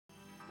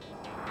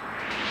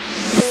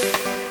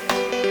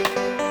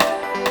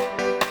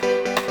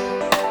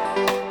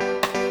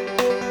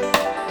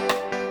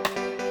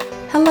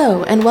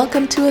and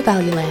welcome to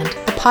Evaluland,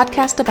 the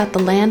podcast about the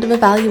land of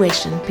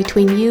evaluation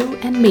between you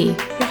and me,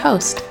 your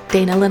host,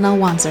 Dana Linnell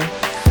Wanzer.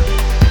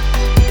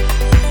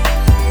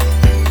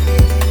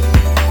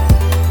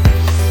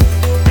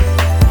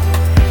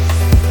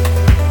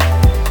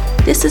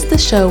 This is the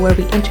show where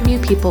we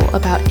interview people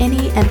about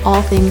any and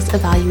all things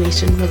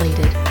evaluation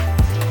related.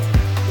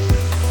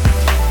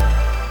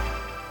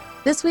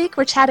 This week,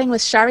 we're chatting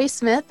with Shari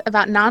Smith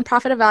about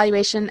nonprofit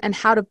evaluation and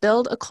how to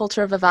build a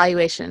culture of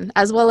evaluation,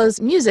 as well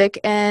as music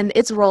and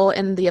its role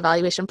in the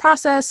evaluation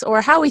process, or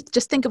how we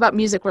just think about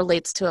music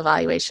relates to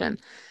evaluation.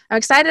 I'm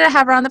excited to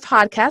have her on the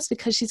podcast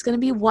because she's going to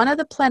be one of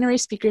the plenary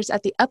speakers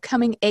at the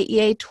upcoming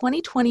AEA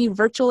 2020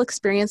 virtual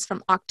experience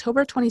from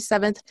October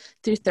 27th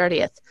through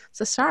 30th.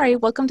 So Shari,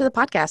 welcome to the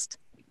podcast.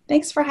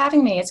 Thanks for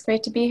having me. It's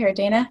great to be here,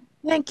 Dana.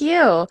 Thank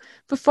you.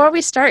 Before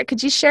we start,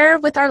 could you share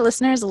with our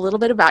listeners a little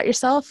bit about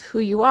yourself, who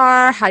you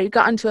are, how you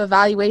got into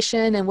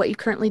evaluation, and what you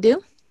currently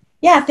do?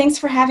 Yeah, thanks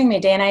for having me,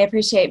 Dana. I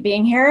appreciate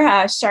being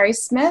here. Shari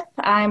Smith.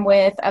 I'm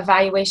with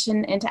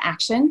Evaluation into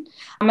Action.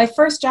 My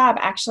first job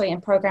actually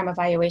in program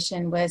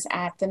evaluation was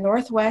at the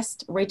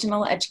Northwest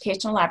Regional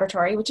Educational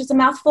Laboratory, which is a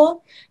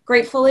mouthful.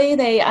 Gratefully,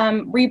 they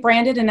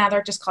rebranded and now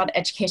they're just called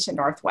Education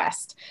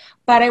Northwest.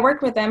 But I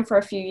worked with them for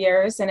a few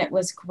years and it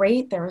was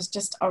great. There was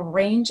just a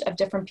range of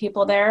different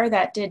people there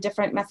that did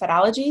different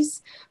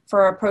methodologies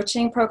for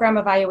approaching program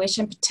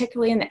evaluation,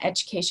 particularly in the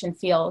education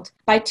field.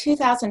 By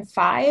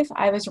 2005,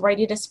 I was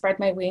ready to spread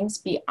my wings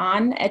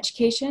beyond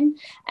education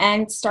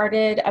and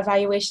started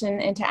Evaluation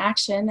into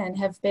Action and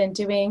have been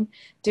doing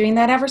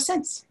that ever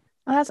since.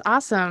 Oh, that's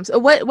awesome. So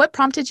what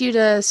prompted you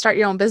to start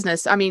your own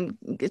business? I mean,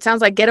 it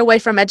sounds like get away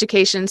from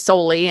education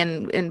solely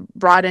and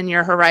broaden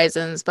your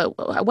horizons,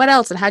 but what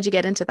else and how'd you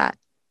get into that?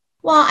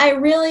 Well, I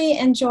really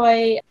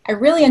enjoy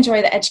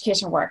the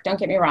education work. Don't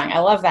get me wrong. I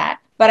love that.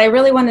 But I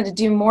really wanted to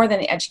do more than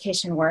the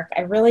education work.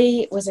 I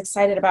really was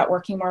excited about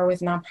working more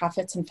with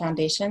nonprofits and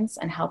foundations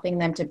and helping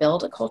them to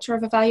build a culture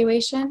of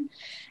evaluation.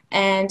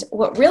 And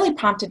what really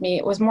prompted me,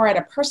 it was more at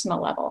a personal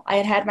level. I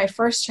had had my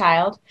first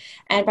child,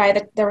 and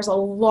there was a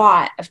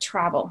lot of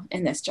travel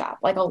in this job,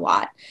 like a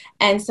lot.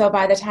 And so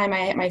by the time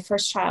my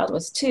first child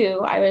was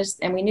 2,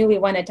 and we knew we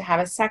wanted to have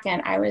a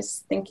second, I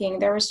was thinking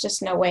there was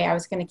just no way I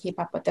was going to keep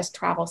up with this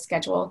travel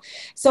schedule.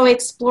 So I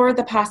explored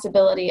the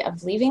possibility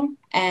of leaving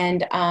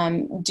and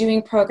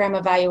doing program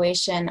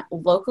evaluation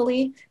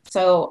locally,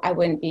 so I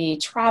wouldn't be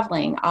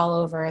traveling all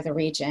over the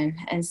region.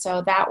 And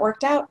so that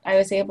worked out. I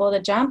was able to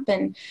jump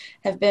and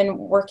have been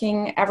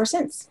working ever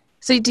since.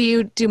 So do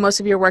you do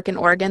most of your work in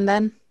Oregon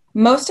then?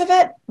 Most of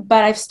it,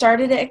 but I've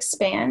started to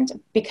expand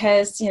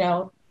because,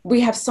 we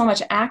have so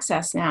much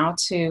access now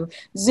to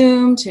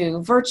Zoom,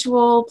 to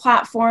virtual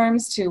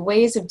platforms, to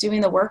ways of doing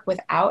the work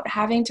without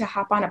having to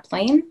hop on a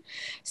plane.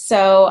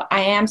 So I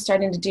am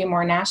starting to do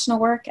more national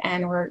work,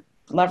 and we're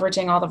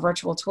leveraging all the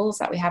virtual tools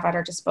that we have at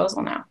our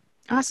disposal now.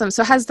 Awesome.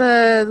 So has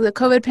the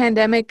COVID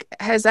pandemic,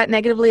 has that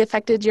negatively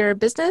affected your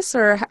business?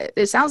 Or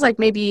it sounds like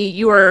maybe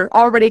you were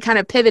already kind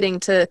of pivoting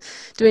to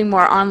doing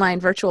more online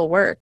virtual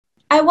work.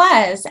 I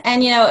was.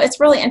 And, it's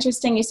really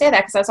interesting you say that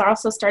because I was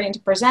also starting to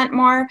present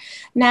more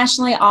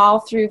nationally,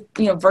 all through,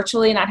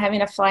 virtually, not having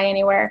to fly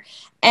anywhere.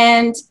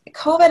 And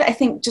COVID, I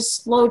think,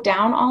 just slowed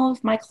down all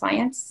of my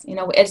clients.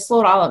 It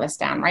slowed all of us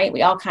down, right?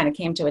 We all kind of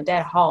came to a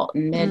dead halt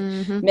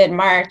in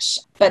mid-March.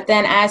 But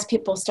then as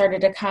people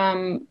started to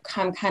come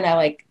kind of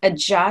like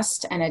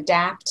adjust and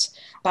adapt,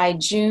 by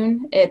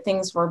June,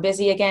 things were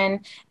busy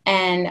again.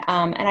 And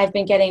I've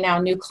been getting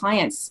now new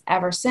clients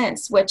ever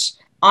since, which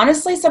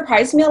honestly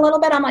surprised me a little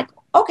bit. I'm like,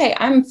 okay,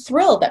 I'm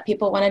thrilled that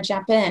people want to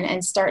jump in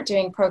and start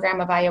doing program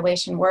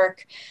evaluation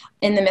work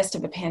in the midst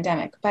of a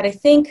pandemic. But I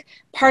think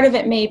part of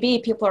it may be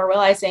people are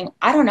realizing,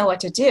 I don't know what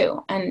to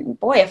do. And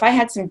boy, if I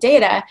had some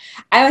data,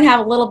 I would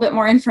have a little bit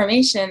more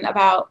information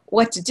about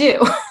what to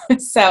do.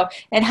 So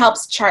it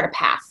helps chart a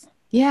path.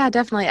 Yeah,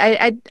 definitely.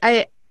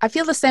 I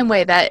feel the same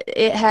way, that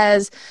it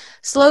has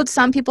slowed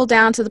some people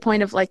down to the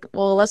point of like,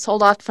 well, let's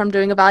hold off from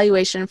doing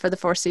evaluation for the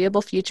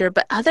foreseeable future.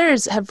 But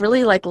others have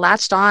really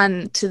latched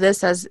on to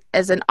this as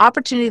an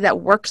opportunity that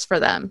works for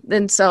them.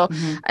 And so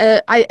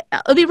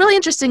it'll be really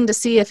interesting to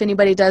see if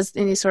anybody does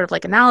any sort of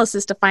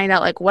analysis to find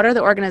out what are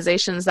the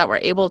organizations that were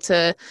able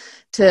to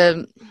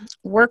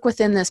work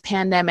within this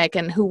pandemic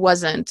and who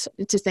wasn't,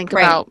 to think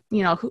about,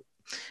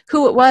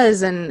 who it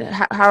was and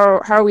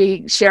how are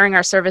we sharing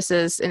our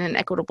services in an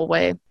equitable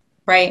way.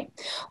 Right.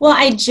 Well,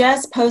 I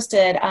just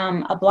posted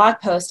a blog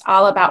post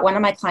all about one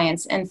of my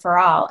clients, In For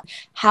All,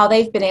 how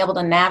they've been able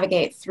to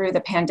navigate through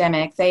the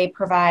pandemic. They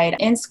provide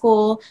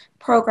in-school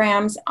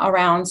programs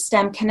around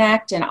STEM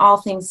Connect and all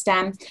things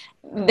STEM.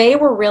 They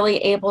were really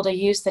able to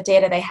use the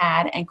data they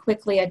had and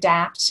quickly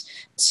adapt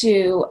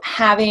to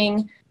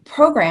having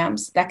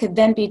programs that could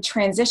then be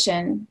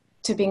transitioned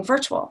to being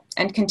virtual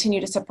and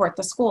continue to support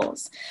the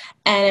schools.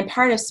 And in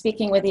part of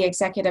speaking with the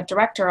executive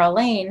director,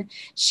 Elaine,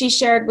 she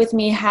shared with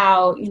me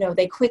how,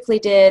 they quickly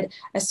did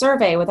a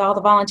survey with all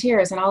the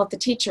volunteers and all of the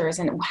teachers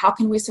and how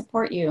can we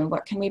support you and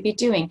what can we be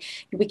doing?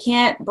 We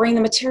can't bring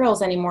the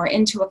materials anymore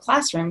into a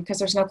classroom because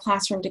there's no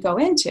classroom to go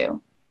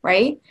into,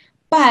 right?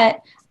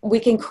 But we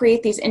can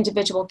create these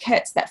individual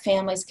kits that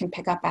families can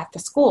pick up at the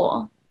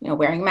school,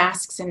 wearing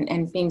masks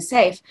and being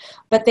safe.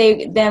 But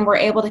they then were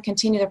able to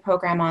continue the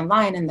program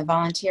online, and the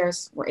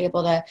volunteers were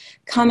able to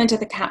come into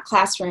the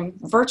classroom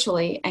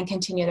virtually and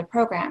continue the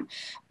program.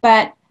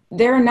 But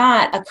they're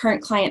not a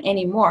current client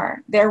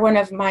anymore. They're one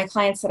of my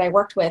clients that I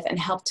worked with and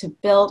helped to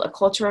build a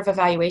culture of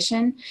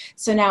evaluation.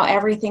 So now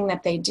everything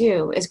that they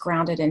do is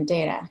grounded in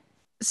data.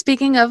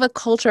 Speaking of a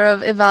culture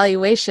of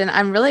evaluation,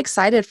 I'm really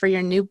excited for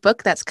your new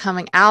book that's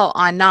coming out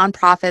on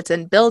nonprofits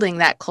and building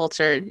that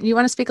culture. You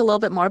want to speak a little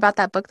bit more about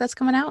that book that's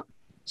coming out?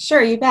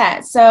 Sure, you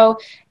bet. So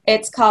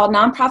it's called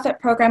Nonprofit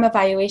Program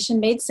Evaluation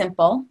Made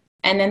Simple.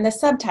 And then the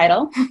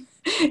subtitle,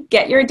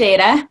 Get Your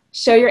Data,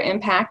 Show Your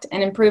Impact,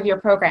 and Improve Your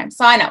Program.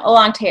 So I know,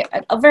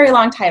 a very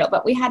long title,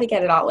 but we had to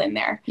get it all in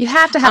there. You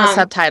have to have a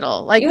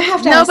subtitle. Like,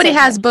 nobody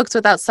has books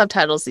without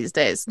subtitles these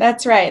days.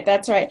 That's right.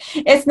 That's right.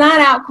 It's not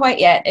out quite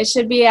yet. It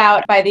should be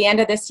out by the end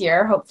of this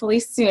year, hopefully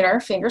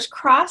sooner. Fingers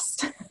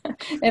crossed.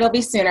 It'll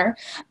be sooner.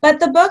 But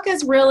the book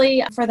is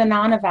really for the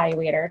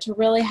non-evaluator to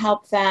really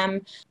help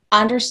them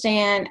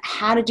understand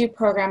how to do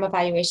program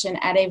evaluation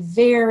at a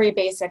very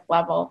basic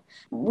level,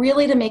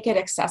 really to make it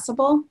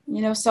accessible.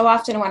 So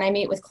often when I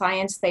meet with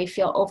clients, they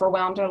feel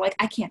overwhelmed or like,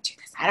 I can't do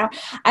this.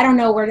 I don't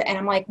know where to, and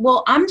I'm like,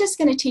 well, I'm just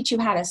going to teach you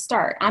how to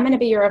start. I'm going to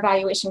be your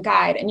evaluation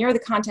guide and you're the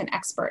content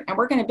expert, and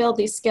we're going to build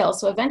these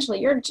skills. So eventually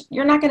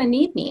you're not going to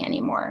need me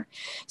anymore.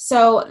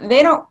 So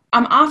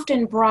I'm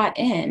often brought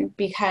in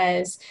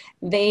because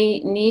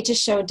they need to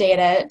show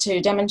data to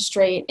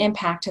demonstrate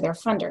impact to their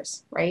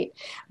funders, right?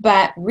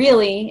 But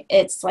really,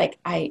 it's like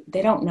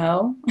they don't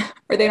know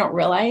or they don't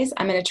realize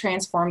I'm going to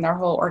transform their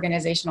whole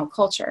organizational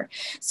culture.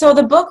 So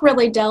the book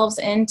really delves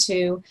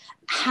into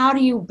how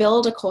do you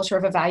build a culture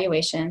of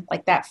evaluation,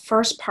 like that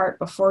first part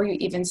before you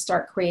even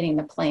start creating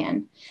the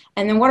plan.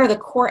 And then what are the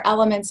core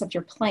elements of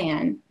your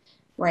plan?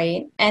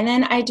 Right. And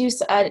then I do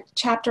a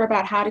chapter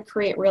about how to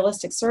create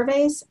realistic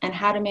surveys and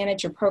how to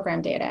manage your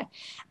program data.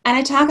 And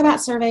I talk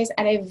about surveys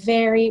at a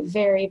very,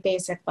 very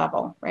basic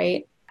level,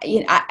 right?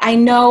 I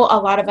know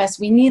a lot of us,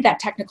 we need that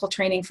technical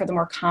training for the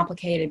more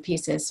complicated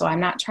pieces. So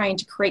I'm not trying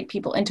to create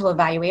people into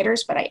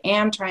evaluators, but I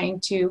am trying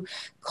to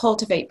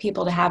cultivate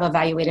people to have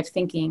evaluative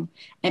thinking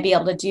and be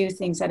able to do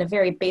things at a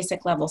very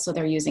basic level so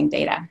they're using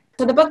data.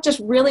 So the book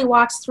just really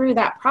walks through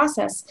that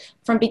process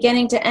from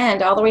beginning to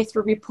end, all the way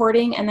through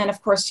reporting, and then,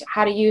 of course,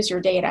 how to use your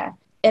data.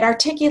 It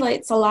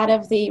articulates a lot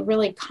of the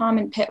really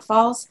common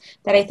pitfalls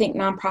that I think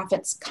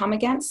nonprofits come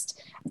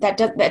against that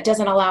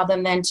doesn't allow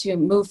them then to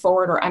move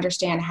forward or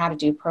understand how to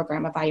do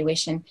program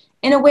evaluation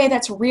in a way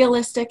that's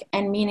realistic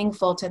and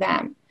meaningful to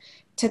them.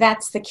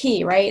 That's the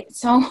key, right?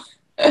 So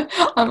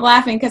I'm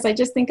laughing because I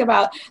just think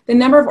about the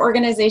number of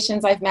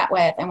organizations I've met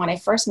with, and when I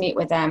first meet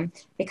with them,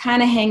 they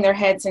kind of hang their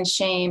heads in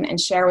shame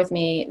and share with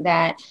me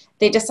that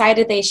they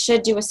decided they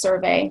should do a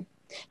survey.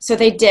 So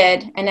they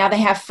did, and now they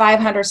have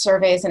 500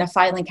 surveys in a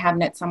filing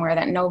cabinet somewhere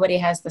that nobody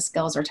has the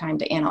skills or time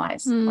to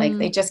analyze. Like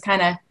they just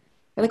they're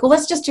like, well,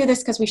 let's just do this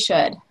because we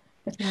should.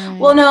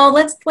 Well, no,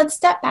 let's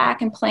step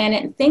back and plan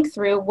it and think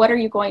through, what are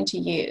you going to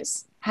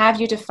use?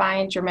 Have you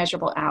defined your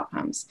measurable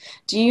outcomes?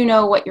 Do you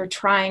know what you're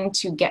trying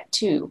to get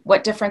to?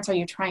 What difference are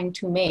you trying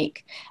to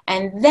make?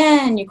 And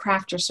then you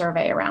craft your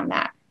survey around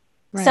that.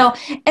 Right. So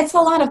it's a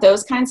lot of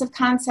those kinds of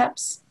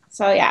concepts.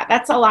 So yeah,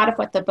 that's a lot of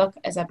what the book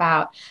is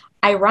about.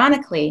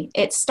 Ironically,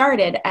 it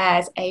started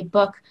as a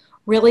book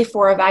really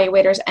for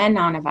evaluators and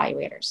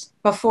non-evaluators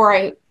before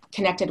I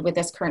connected with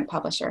this current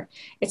publisher.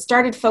 It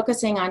started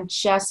focusing on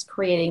just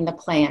creating the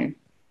plan,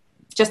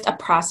 just a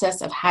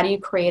process of how do you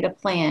create a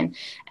plan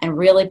and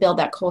really build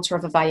that culture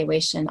of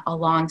evaluation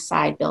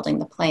alongside building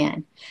the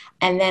plan.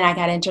 And then I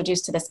got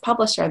introduced to this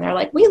publisher, and they're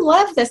like, we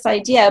love this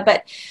idea,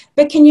 but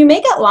can you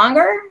make it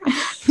longer?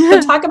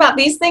 Talk about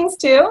these things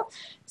too.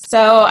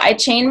 So I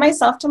chained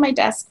myself to my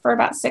desk for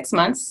about 6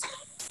 months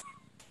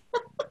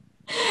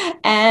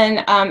and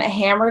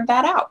hammered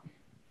that out.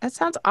 That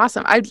sounds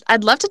awesome.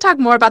 I'd love to talk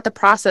more about the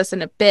process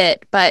in a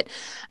bit, but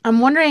I'm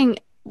wondering,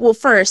 well,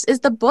 first, is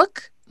the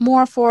book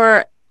more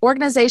for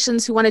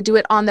organizations who want to do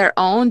it on their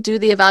own, do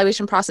the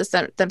evaluation process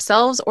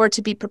themselves, or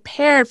to be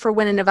prepared for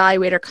when an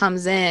evaluator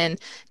comes in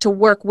to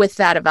work with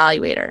that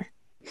evaluator?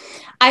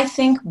 I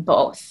think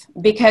both,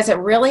 because it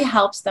really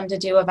helps them to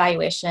do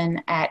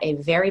evaluation at a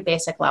very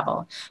basic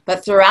level.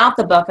 But throughout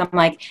the book, I'm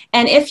like,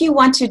 and if you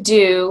want to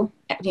do,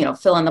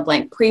 fill in the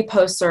blank,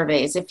 pre-post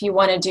surveys, if you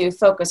want to do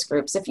focus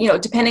groups, if,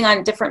 depending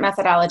on different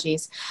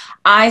methodologies,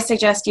 I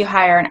suggest you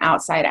hire an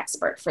outside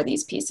expert for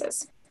these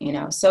pieces.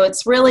 So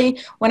it's really,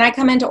 when I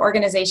come into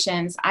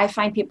organizations, I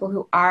find people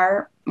who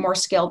are more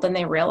skilled than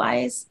they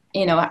realize,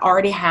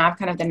 already have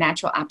kind of the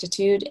natural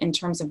aptitude in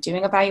terms of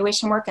doing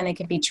evaluation work, and they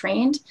can be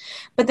trained.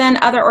 But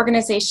then other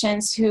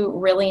organizations who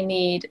really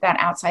need that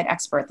outside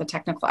expert, the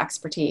technical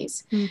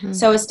expertise. Mm-hmm.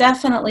 So it's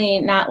definitely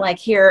not like,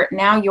 here,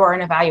 now you're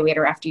an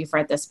evaluator after you've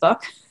read this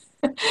book.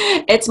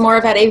 It's more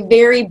of at a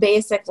very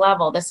basic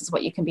level, this is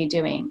what you can be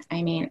doing.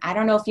 I mean, I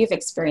don't know if you've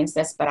experienced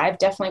this, but I've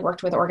definitely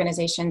worked with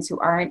organizations who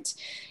aren't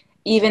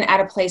even at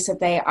a place that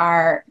they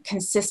are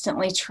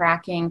consistently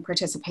tracking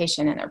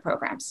participation in their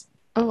programs.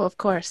 Oh, of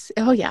course.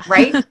 Oh, yeah.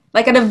 Right?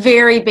 Like at a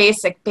very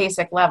basic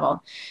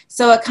level.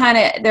 So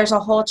there's a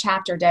whole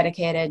chapter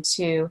dedicated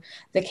to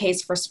the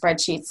case for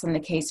spreadsheets and the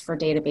case for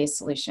database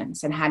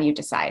solutions and how do you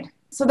decide.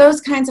 So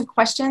those kinds of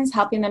questions,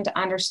 helping them to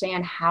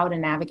understand how to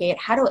navigate,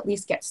 how to at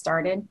least get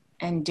started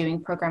and doing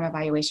program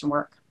evaluation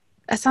work.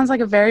 That sounds like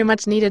a very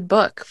much needed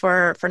book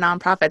for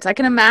nonprofits. I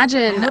can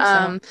imagine,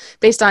 So.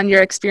 based on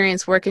your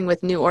experience working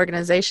with new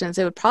organizations,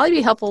 it would probably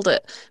be helpful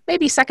to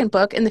maybe second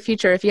book in the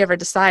future if you ever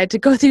decide to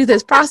go through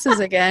this process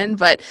again.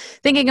 But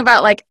thinking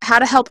about like how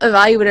to help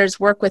evaluators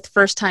work with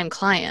first-time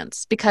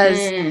clients, because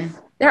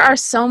there are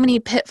so many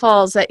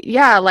pitfalls that,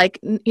 like,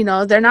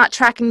 they're not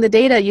tracking the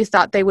data you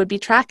thought they would be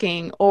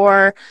tracking,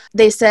 or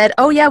they said,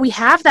 oh yeah, we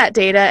have that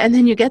data, and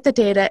then you get the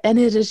data and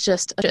it is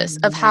just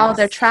of how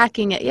they're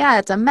tracking it. Yeah,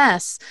 it's a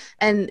mess.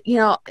 And,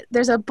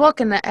 there's a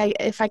book, and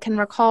if I can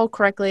recall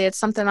correctly, it's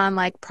something on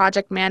like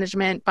project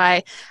management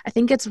by, I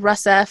think it's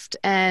Russ Eft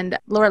and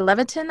Laura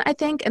Levitin, I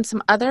think, and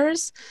some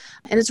others.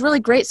 And it's really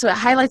great. So it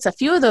highlights a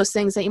few of those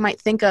things that you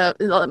might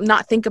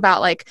not think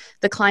about, like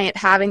the client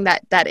having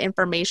that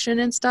information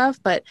and stuff.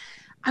 But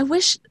I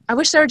wish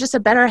there were just a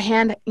better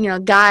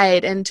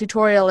guide and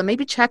tutorial and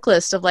maybe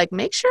checklist of like,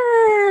 make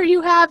sure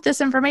you have this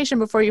information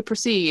before you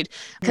proceed.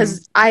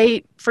 Because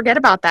I forget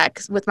about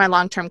that with my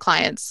long-term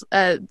clients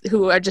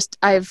who are just,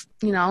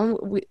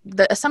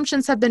 the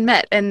assumptions have been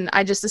met, and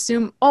I just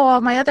assume, oh,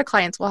 my other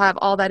clients will have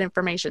all that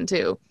information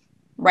too.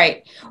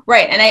 Right.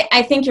 And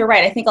I think you're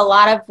right. I think a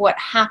lot of what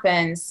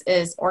happens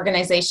is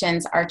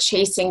organizations are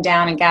chasing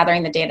down and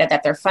gathering the data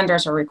that their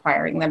funders are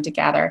requiring them to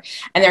gather.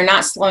 And they're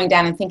not slowing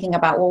down and thinking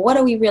about, well, what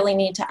do we really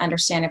need to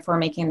understand if we're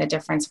making the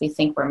difference we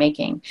think we're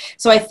making?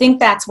 So I think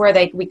that's where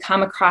we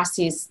come across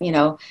these,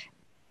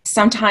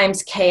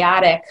 sometimes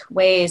chaotic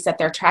ways that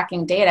they're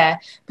tracking data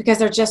because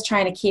they're just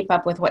trying to keep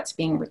up with what's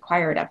being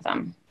required of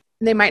them.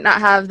 They might not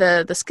have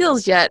the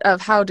skills yet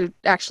of how to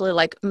actually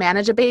like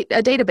manage a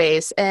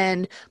database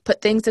and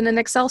put things in an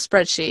Excel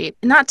spreadsheet.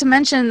 Not to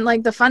mention,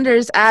 like, the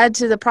funders add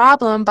to the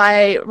problem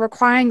by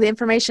requiring the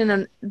information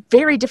in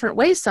very different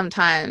ways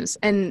sometimes.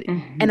 And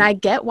I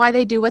get why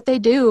they do what they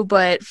do,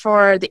 but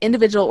for the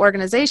individual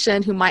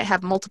organization who might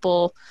have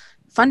multiple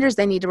funders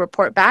they need to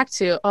report back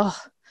to,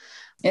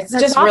 it's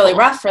just awful. Really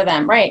rough for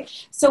them, right?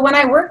 So when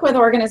I work with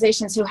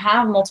organizations who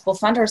have multiple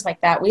funders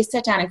like that, we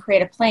sit down and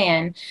create a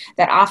plan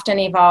that often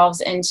evolves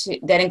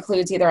that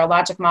includes either a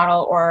logic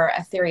model or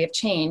a theory of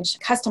change,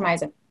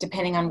 customize it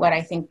depending on what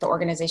I think the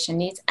organization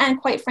needs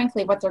and, quite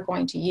frankly, what they're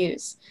going to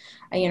use.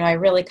 I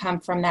really come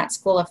from that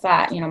school of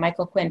thought.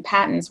 Michael Quinn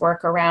Patton's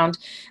work around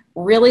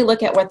really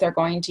look at what they're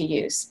going to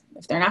use.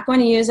 If they're not going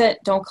to use it,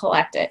 don't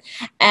collect it.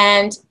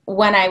 And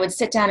when I would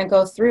sit down and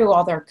go through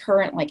all their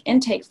current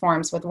intake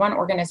forms with one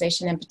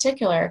organization in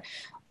particular,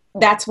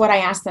 that's what I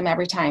ask them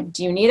every time.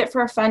 Do you need it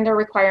for a funder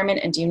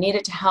requirement, and do you need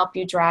it to help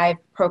you drive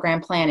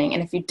program planning?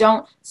 And if you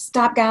don't,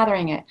 stop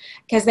gathering it.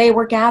 Because they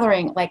were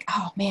gathering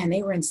oh man,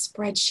 they were in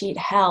spreadsheet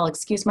hell,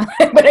 excuse my,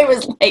 but it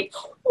was like,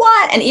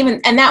 what?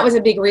 And that was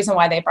a big reason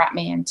why they brought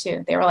me in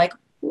too. They were like,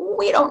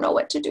 we don't know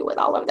what to do with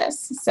all of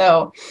this.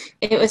 So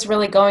it was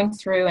really going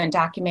through and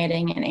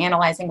documenting and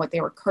analyzing what they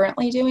were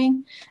currently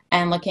doing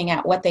and looking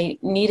at what they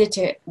needed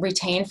to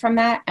retain from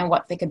that and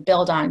what they could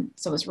build on.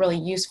 So it was really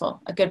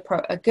useful, a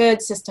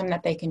good system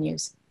that they can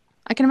use.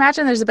 I can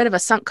imagine there's a bit of a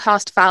sunk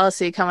cost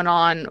fallacy coming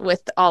on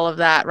with all of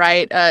that,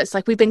 right? It's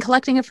like, we've been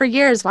collecting it for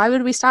years. Why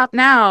would we stop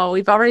now?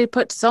 We've already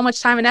put so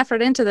much time and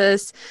effort into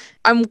this.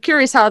 I'm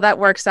curious how that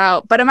works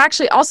out. But I'm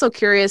actually also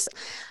curious,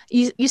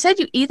 you said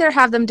you either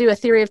have them do a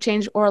theory of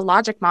change or a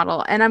logic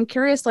model. And I'm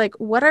curious,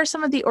 what are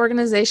some of the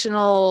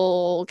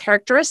organizational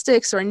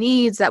characteristics or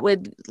needs that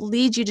would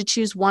lead you to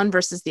choose one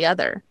versus the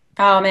other?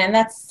 Oh man,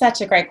 that's such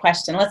a great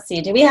question. Let's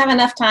see. Do we have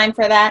enough time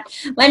for that?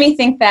 Let me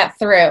think that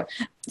through.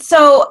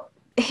 So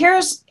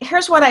here's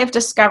what I've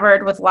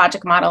discovered with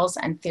logic models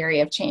and theory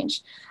of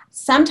change.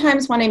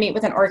 Sometimes when I meet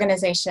with an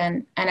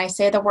organization and I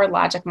say the word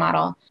logic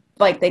model,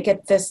 they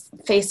get this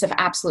face of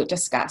absolute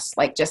disgust,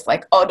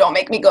 oh, don't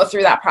make me go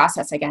through that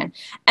process again.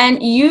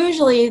 And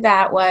usually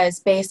that was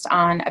based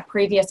on a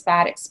previous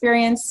bad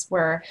experience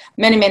where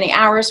many, many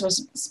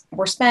hours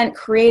were spent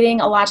creating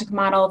a logic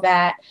model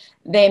that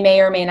they may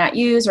or may not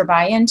use or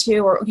buy into,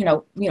 or,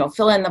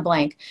 fill in the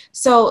blank.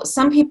 So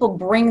some people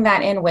bring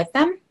that in with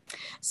them.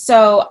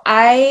 So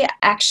I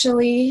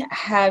actually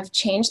have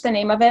changed the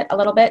name of it a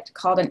little bit,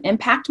 called an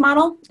impact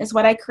model is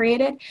what I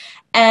created.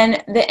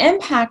 And the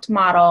impact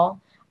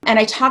model, and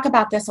I talk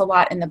about this a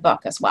lot in the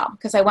book as well,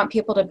 because I want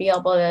people to be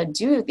able to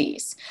do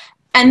these.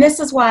 And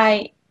this is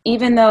why,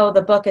 even though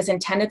the book is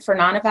intended for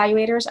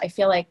non-evaluators, I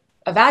feel like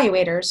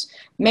evaluators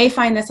may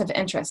find this of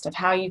interest, of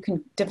how you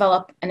can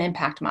develop an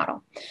impact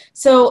model.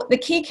 So the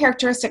key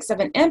characteristics of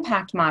an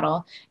impact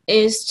model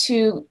is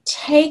to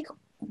take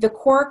the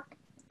core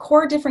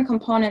core different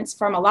components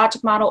from a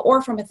logic model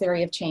or from a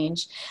theory of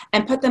change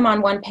and put them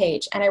on one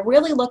page. And I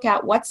really look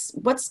at what's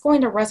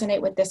going to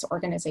resonate with this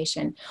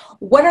organization.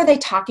 What are they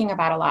talking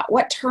about a lot?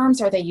 What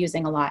terms are they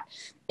using a lot?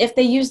 If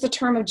they use the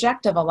term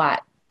objective a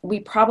lot, we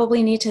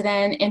probably need to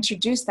then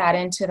introduce that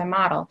into the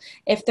model.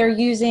 If they're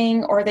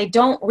using, or they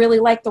don't really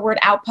like the word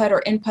output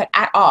or input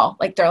at all,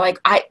 like they're like,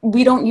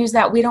 we don't use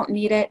that, we don't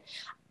need it,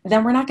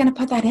 then we're not going to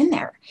put that in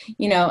there,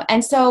 you know.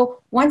 And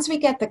so once we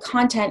get the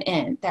content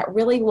in that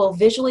really will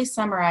visually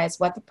summarize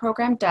what the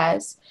program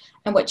does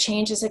and what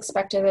change is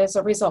expected as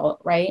a result,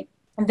 right?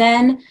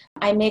 Then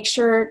I make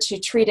sure to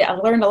treat it. I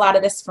learned a lot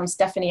of this from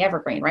Stephanie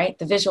Evergreen, right?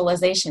 The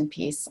visualization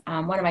piece,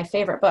 one of my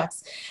favorite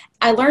books.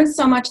 I learned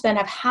so much then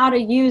of how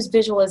to use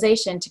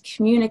visualization to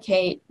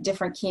communicate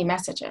different key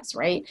messages,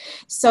 right?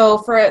 So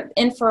for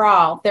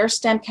In4All, their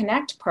STEM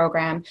Connect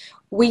program,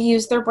 we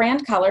used their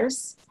brand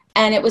colors.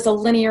 And it was a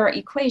linear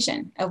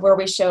equation of where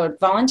we showed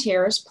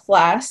volunteers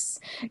plus,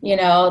 you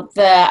know,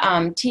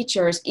 the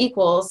teachers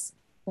equals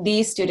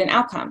these student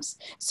outcomes.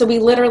 So we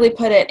literally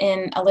put it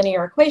in a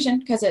linear equation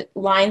because it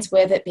lines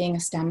with it being a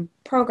STEM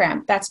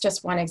program. That's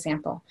just one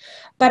example.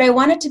 But I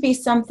want it to be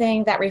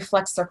something that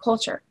reflects their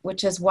culture,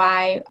 which is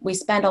why we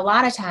spend a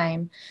lot of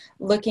time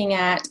looking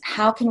at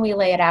how can we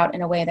lay it out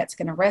in a way that's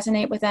going to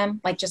resonate with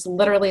them, like just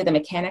literally the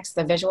mechanics,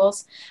 the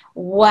visuals,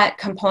 what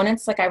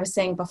components, like I was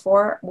saying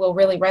before, will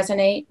really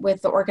resonate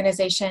with the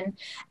organization,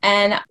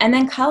 and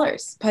then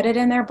colors, put it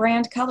in their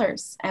brand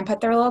colors and put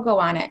their logo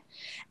on it.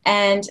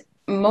 And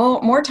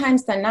more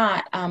times than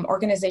not,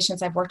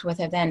 organizations I've worked with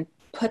have then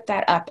put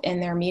that up in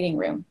their meeting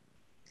room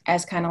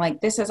as kind of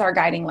like, this is our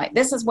guiding light.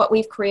 This is what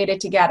we've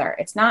created together.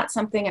 It's not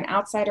something an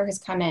outsider has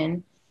come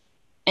in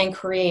and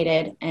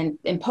created and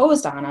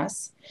imposed on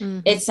us. Mm-hmm.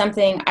 It's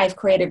something I've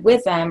created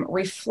with them,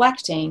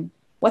 reflecting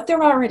what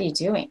they're already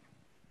doing.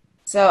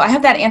 So I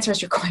hope that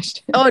answers your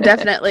question. Oh,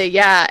 definitely.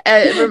 Yeah.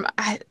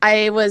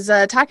 I was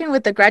talking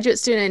with the graduate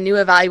student and new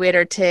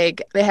evaluator,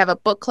 TIG. They have a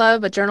book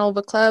club, a journal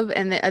book club,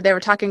 and they were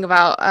talking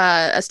about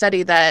a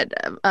study that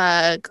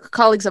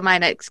colleagues of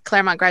mine at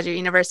Claremont Graduate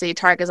University,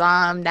 Tara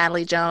Gazam,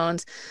 Natalie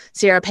Jones,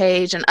 Sierra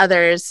Page, and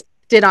others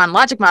did on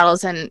logic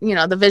models, and, you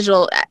know,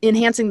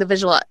 enhancing the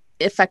visual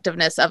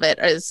effectiveness of it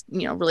is,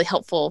 you know, really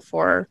helpful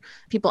for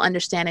people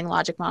understanding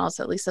logic models.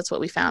 At least that's what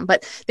we found.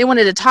 But they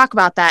wanted to talk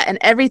about that, and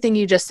everything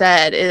you just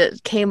said,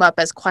 it came up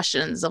as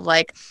questions of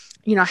like,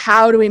 you know,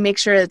 how do we make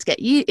sure it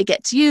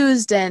gets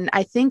used? And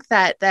I think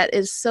that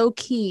is so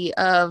key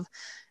of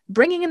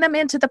bringing them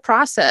into the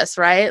process,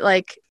 right?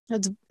 Like,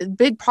 it's a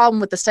big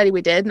problem with the study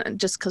we did,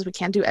 just because we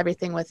can't do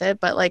everything with it,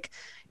 but like,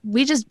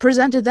 we just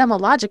presented them a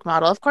logic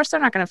model. Of course, they're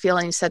not going to feel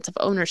any sense of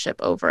ownership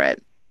over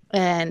it.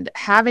 And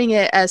having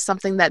it as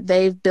something that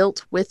they've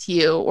built with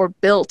you or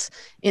built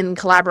in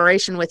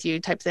collaboration with you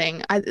type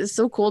thing, it's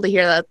so cool to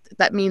hear that.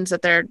 That means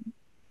that they're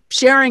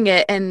sharing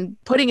it and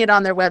putting it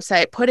on their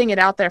website, putting it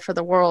out there for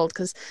the world.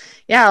 Because,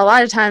 yeah, a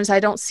lot of times I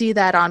don't see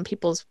that on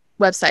people's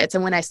websites.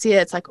 And when I see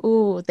it, it's like,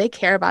 ooh, they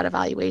care about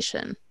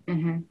evaluation.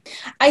 Mm-hmm.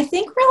 I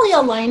think really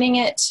aligning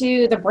it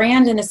to the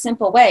brand in a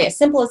simple way, as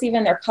simple as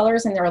even their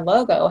colors and their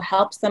logo,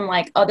 helps them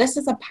like, oh, this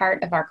is a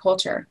part of our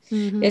culture.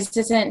 Mm-hmm. This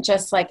isn't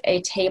just like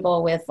a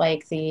table with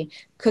like the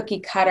cookie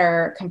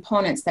cutter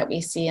components that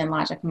we see in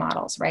logic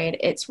models, right?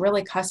 It's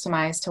really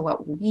customized to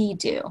what we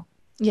do.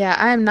 Yeah,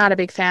 I'm not a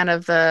big fan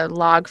of the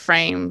log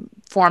frame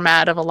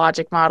format of a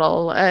logic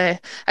model. I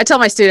tell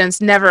my students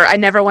I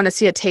never want to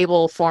see a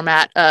table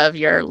format of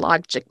your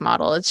logic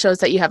model. It shows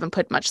that you haven't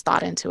put much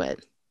thought into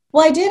it.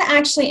 Well, I did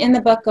actually in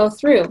the book go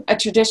through a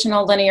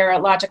traditional linear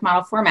logic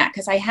model format,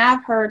 because I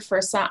have heard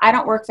for some, I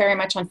don't work very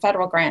much on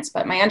federal grants,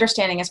 but my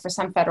understanding is for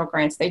some federal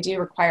grants, they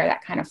do require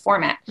that kind of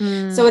format.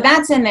 So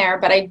that's in there,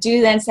 but I do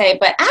then say,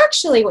 but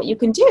actually what you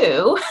can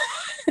do,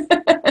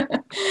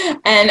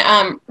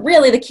 and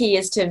really the key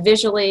is to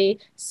visually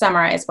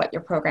summarize what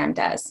your program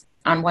does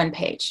on one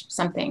page,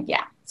 something,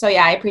 yeah. So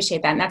yeah, I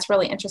appreciate that. And that's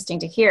really interesting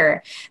to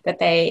hear that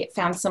they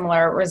found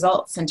similar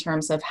results in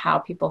terms of how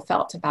people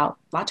felt about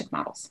logic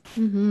models.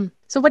 Mm-hmm.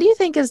 So what do you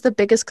think is the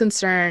biggest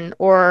concern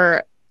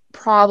or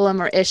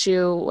problem or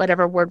issue,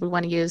 whatever word we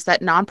want to use,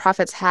 that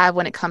nonprofits have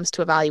when it comes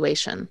to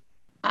evaluation?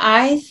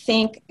 I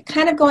think,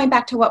 kind of going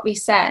back to what we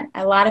said,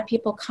 a lot of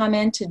people come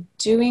into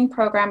doing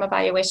program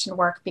evaluation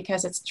work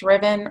because it's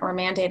driven or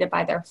mandated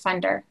by their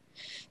funder.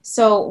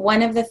 So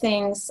one of the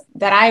things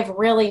that I've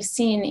really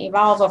seen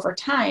evolve over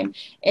time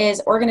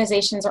is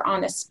organizations are on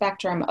the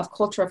spectrum of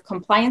culture of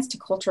compliance to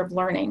culture of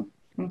learning.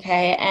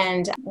 Okay.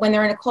 And when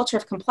they're in a culture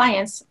of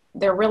compliance,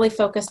 they're really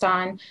focused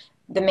on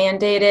the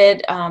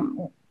mandated,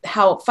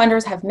 how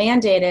funders have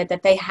mandated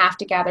that they have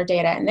to gather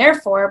data, and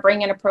therefore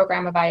bring in a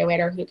program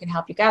evaluator who can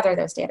help you gather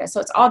those data.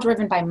 So it's all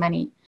driven by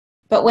money.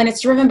 But when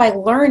it's driven by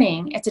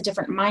learning, it's a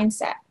different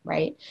mindset,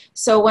 right?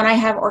 So when I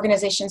have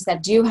organizations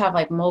that do have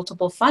like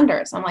multiple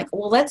funders, I'm like,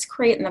 well, let's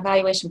create an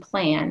evaluation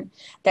plan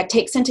that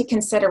takes into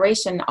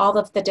consideration all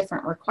of the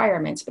different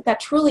requirements, but that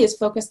truly is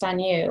focused on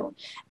you.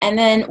 And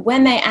then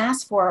when they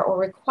ask for or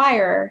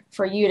require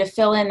for you to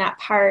fill in that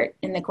part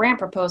in the grant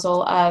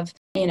proposal of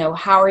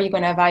how are you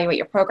going to evaluate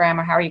your program,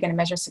 or how are you going to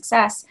measure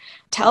success?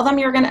 Tell them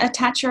you're going to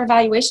attach your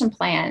evaluation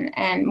plan.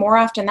 And more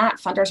often than not,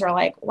 funders are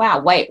like,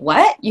 wow, wait,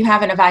 what? You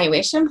have an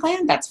evaluation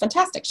plan? That's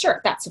fantastic. Sure,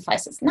 that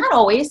suffices. Not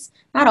always.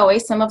 Not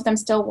always. Some of them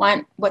still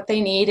want what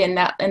they need in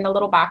the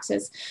little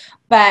boxes.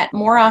 But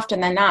more often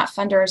than not,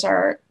 funders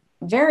are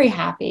very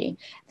happy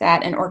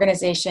that an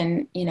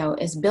organization,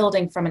 is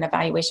building from an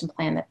evaluation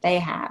plan that they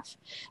have.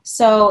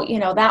 So,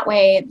 that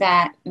way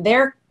that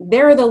they're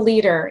the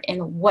leader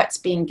in what's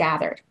being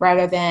gathered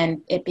rather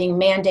than it being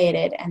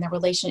mandated, and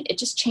it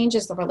just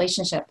changes the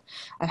relationship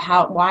of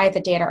why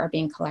the data are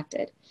being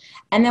collected.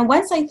 And then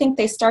once I think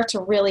they start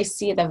to really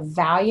see the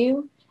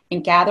value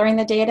in gathering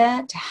the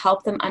data to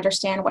help them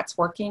understand what's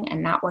working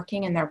and not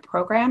working in their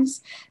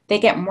programs, they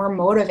get more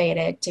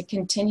motivated to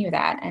continue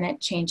that, and it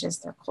changes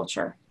their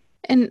culture.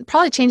 And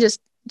probably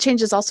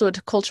changes also a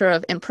culture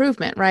of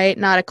improvement, right?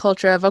 Not a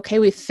culture of, okay,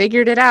 we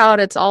figured it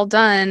out, it's all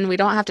done, we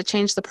don't have to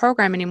change the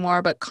program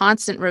anymore, but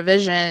constant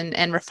revision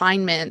and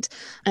refinement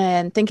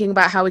and thinking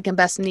about how we can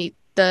best meet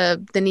the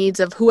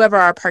needs of whoever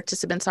our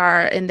participants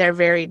are in their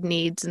varied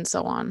needs and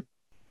so on.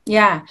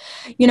 Yeah.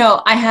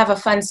 I have a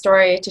fun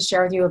story to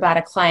share with you about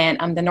a client,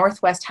 the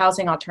Northwest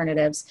Housing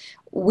Alternatives.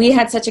 We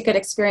had such a good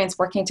experience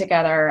working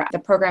together. The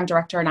program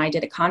director and I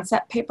did a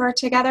concept paper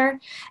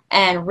together,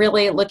 and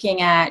really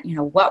looking at,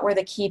 what were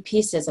the key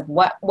pieces of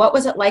what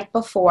was it like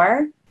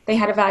before they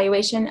had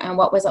evaluation and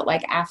what was it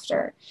like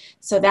after.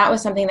 So that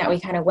was something that we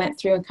kind of went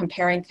through and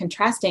comparing,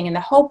 contrasting. And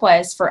the hope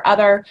was for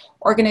other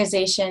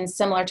organizations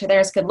similar to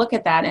theirs could look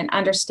at that and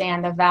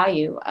understand the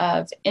value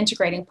of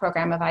integrating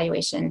program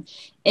evaluation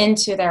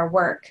into their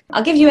work.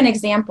 I'll give you an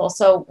example.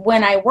 So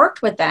when I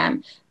worked with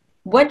them,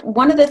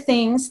 one of the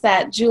things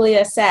that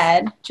Julia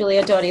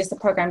Doty is the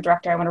program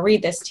director, I want to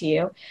read this to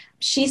you.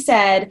 She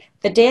said,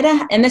 the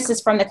data, and this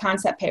is from the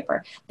concept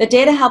paper, the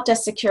data helped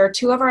us secure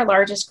 2 of our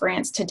largest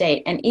grants to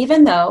date. And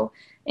even though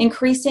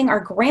increasing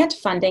our grant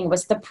funding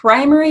was the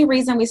primary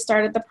reason we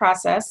started the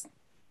process,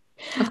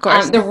 of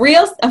course, the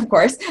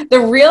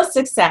real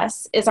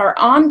success is our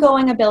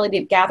ongoing ability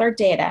to gather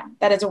data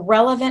that is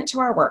relevant to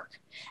our work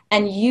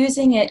and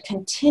using it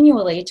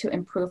continually to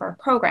improve our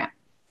program.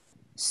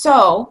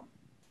 So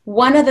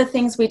one of the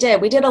things we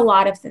did a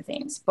lot of the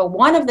things, but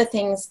one of the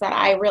things that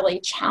I really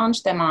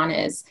challenged them on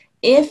is,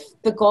 if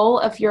the goal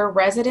of your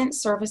resident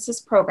services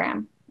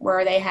program,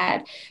 where they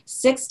had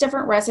 6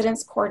 different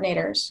residence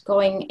coordinators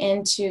going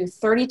into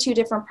 32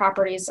 different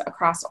properties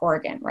across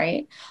Oregon,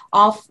 right?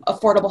 All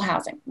affordable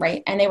housing,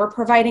 right? And they were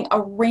providing a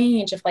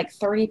range of like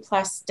 30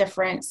 plus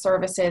different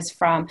services,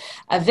 from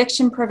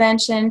eviction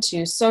prevention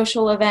to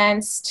social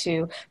events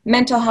to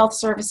mental health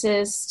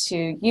services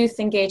to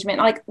youth engagement,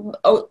 like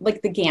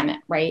the gamut,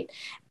 right?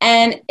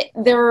 And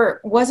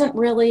there wasn't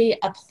really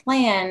a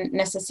plan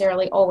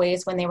necessarily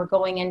always when they were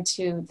going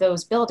into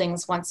those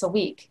buildings once a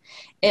week.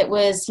 It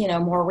was,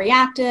 more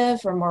reactive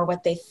or more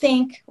what they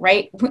think,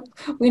 right?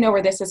 We know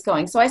where this is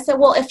going. So I said,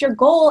 well, if your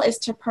goal is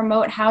to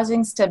promote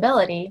housing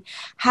stability,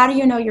 how do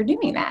you know you're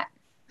doing that?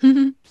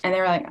 And they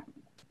were like,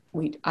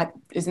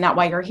 isn't that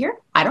why you're here?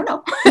 I don't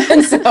know.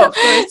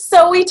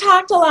 So we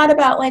talked a lot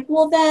about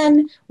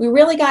then we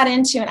really got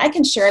into, and I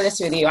can share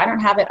this with you. I don't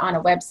have it on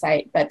a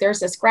website, but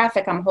there's this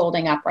graphic I'm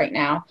holding up right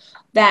now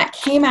that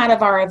came out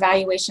of our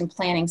evaluation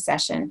planning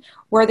session,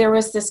 where there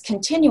was this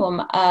continuum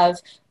of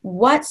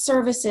what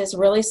services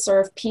really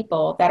serve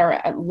people that are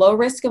at low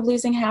risk of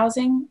losing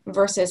housing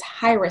versus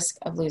high risk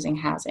of losing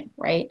housing,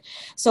 right?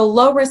 So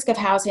low risk of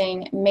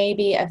housing may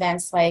be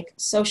events like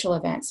social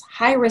events.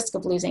 High risk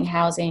of losing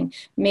housing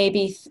may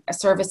be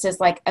services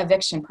like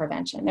eviction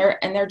prevention. There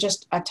are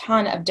just a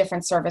ton of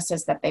different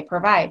services that they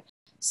provide.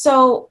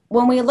 So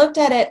when we looked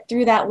at it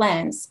through that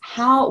lens,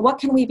 what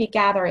can we be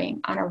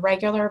gathering on a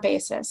regular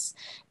basis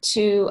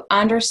to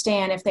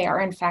understand if they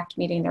are in fact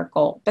meeting their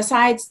goal?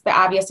 Besides the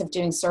obvious of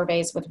doing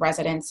surveys with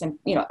residents and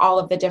all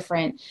of the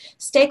different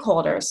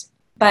stakeholders,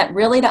 but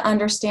really to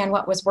understand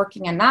what was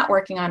working and not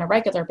working on a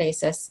regular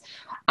basis,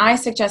 I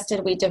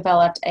suggested we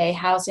developed a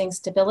housing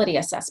stability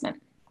assessment,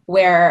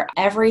 where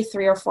every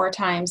 3 or 4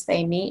 times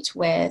they meet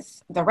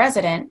with the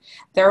resident,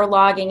 they're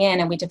logging in,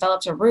 and we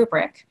developed a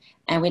rubric.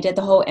 And we did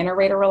the whole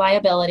inter-rater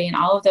reliability and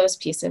all of those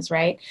pieces,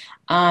 right?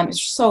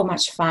 It's so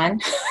much fun.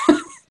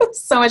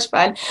 So much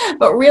fun.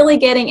 But really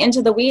getting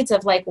into the weeds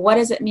of what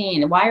does it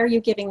mean? Why are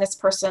you giving this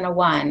person a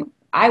 1?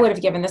 I would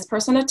have given this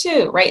person a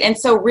 2, right? And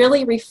so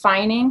really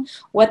refining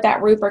what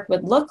that rubric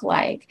would look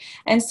like.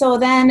 And so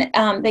then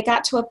they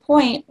got to a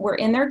point where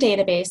in their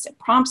database, it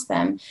prompts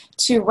them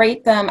to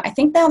rate them. I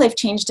think now they've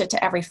changed it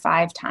to every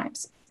 5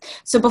 times.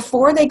 So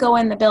before they go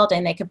in the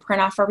building, they could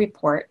print off a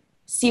report,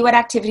 see what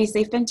activities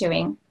they've been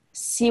doing,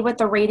 see what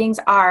the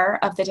ratings are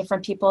of the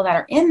different people that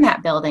are in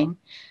that building,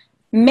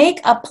 make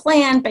a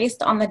plan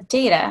based on the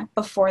data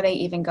before they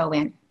even go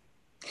in.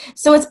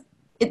 So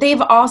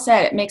they've all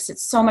said it makes it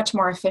so much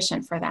more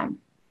efficient for them.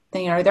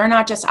 They're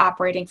not just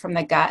operating from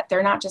the gut.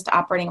 They're not just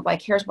operating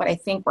here's what I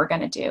think we're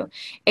going to do.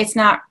 It's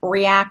not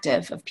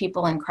reactive of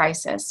people in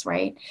crisis,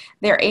 right?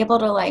 They're able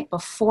to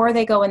before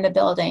they go in the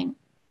building,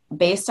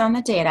 based on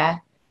the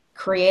data,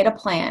 create a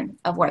plan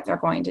of what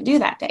they're going to do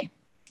that day.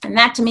 And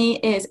that to me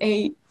is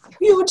a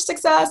huge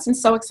success and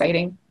so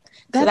exciting.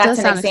 So That that's does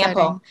an sound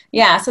example. exciting.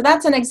 Yeah. So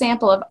that's an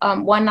example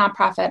of one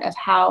nonprofit of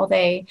how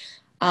they,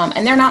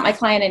 and they're not my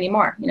client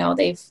anymore. You know,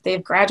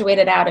 they've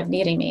graduated out of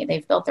needing me.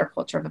 They've built their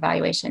culture of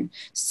evaluation.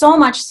 So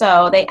much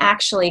so they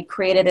actually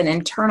created an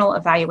internal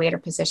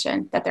evaluator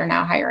position that they're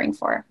now hiring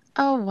for.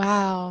 Oh,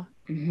 wow.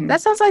 Mm-hmm.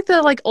 That sounds like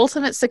the like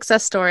ultimate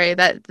success story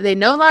that they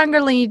no longer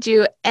need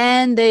you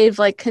and they've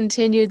like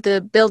continued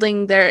the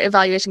building their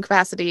evaluation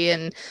capacity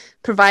and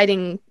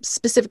providing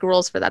specific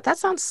rules for that. That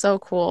sounds so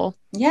cool.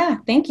 Yeah,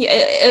 thank you.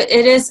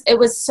 It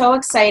was so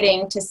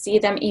exciting to see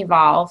them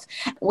evolve.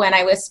 When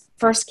I was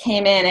first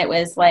came in, it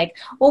was like,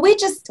 well,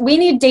 we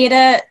need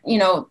data, you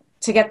know,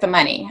 to get the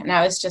money. And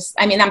I was just,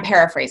 I mean, I'm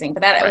paraphrasing,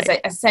 but that was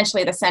Right.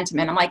 essentially the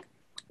sentiment. I'm like,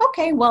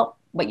 okay, well,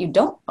 what you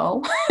don't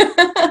owe.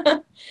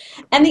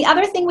 And the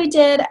other thing we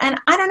did, and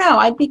I don't know,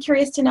 I'd be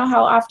curious to know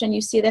how often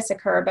you see this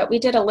occur, but we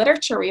did a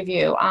literature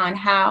review on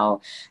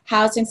how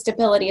housing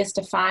stability is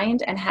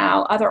defined and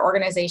how other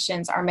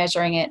organizations are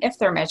measuring it, if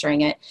they're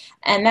measuring it.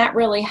 And that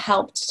really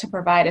helped to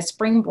provide a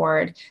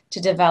springboard to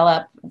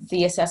develop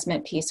the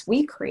assessment piece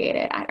we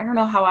created. I don't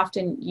know how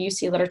often you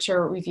see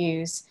literature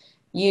reviews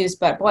used,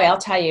 but boy, I'll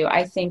tell you,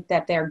 I think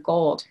that they're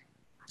gold.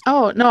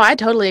 Oh, no, I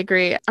totally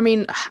agree. I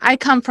mean, I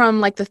come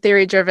from like the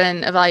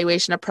theory-driven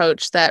evaluation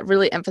approach that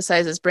really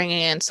emphasizes bringing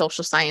in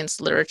social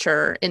science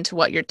literature into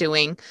what you're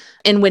doing.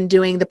 And when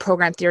doing the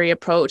program theory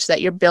approach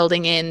that you're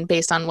building in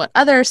based on what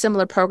other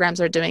similar programs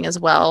are doing as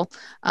well,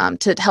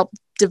 to help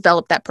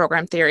develop that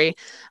program theory.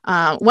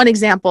 One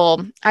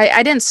example,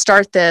 I didn't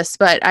start this,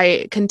 but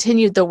I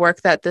continued the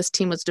work that this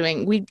team was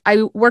doing.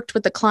 I worked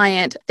with the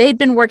client. They'd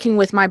been working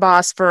with my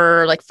boss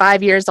for like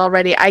 5 years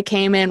already. I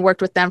came in,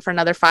 worked with them for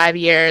another 5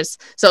 years.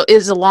 So it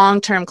was a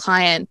long-term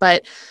client,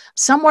 but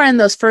somewhere in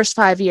those first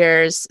 5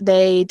 years,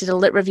 they did a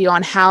lit review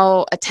on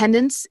how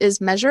attendance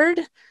is measured,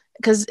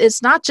 because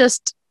it's not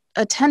just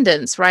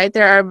attendance, right?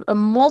 There are a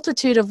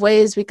multitude of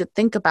ways we could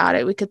think about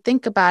it. We could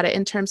think about it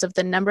in terms of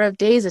the number of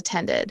days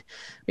attended.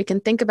 We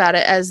can think about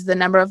it as the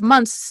number of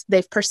months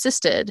they've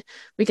persisted.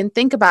 We can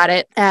think about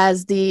it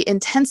as the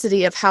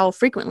intensity of how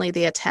frequently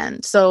they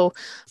attend. So,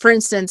 for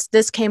instance,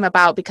 this came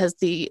about because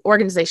the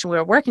organization we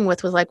were working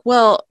with was like,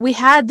 well, we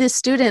had this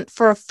student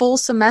for a full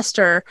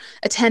semester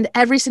attend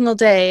every single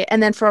day,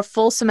 and then for a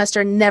full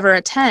semester never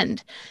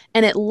attend.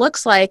 And it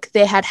looks like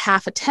they had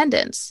half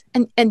attendance.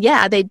 And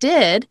yeah, they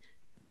did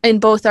in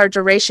both our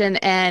duration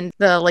and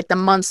the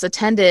months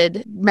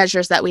attended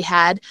measures that we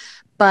had,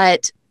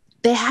 but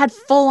they had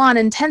full on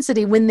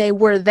intensity when they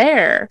were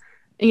there,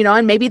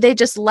 and maybe they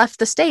just left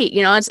the state,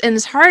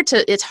 it's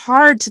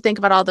hard to think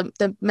about all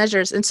the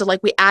measures. And so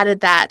like we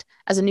added that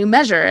as a new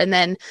measure. And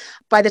then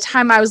by the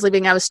time I was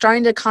leaving, I was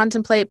starting to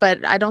contemplate,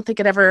 but I don't think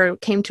it ever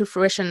came to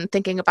fruition,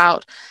 thinking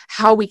about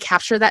how we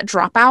capture that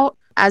dropout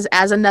as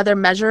another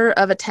measure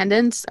of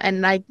attendance.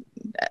 And I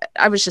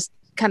was just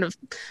kind of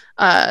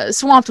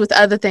swamped with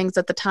other things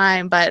at the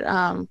time, but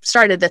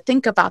started to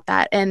think about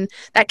that. And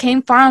that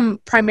came from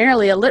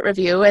primarily a lit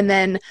review, and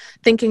then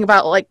thinking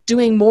about like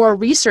doing more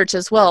research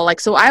as well. Like,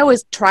 so I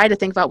always try to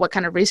think about what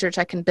kind of research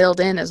I can build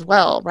in as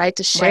well, right?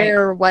 To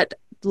share what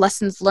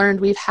lessons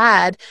learned we've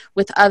had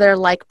with other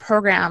like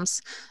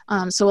programs.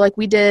 So like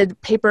we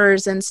did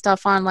papers and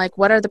stuff on like,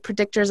 what are the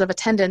predictors of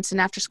attendance in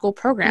after school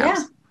programs?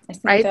 Yeah. I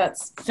think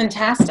that's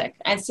fantastic.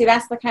 And see,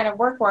 that's the kind of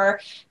work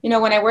where,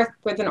 when I work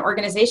with an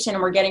organization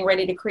and we're getting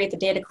ready to create the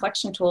data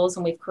collection tools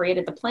and we've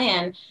created the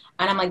plan,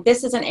 and I'm like,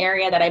 this is an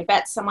area that I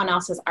bet someone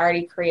else has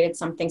already created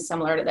something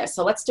similar to this.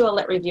 So let's do a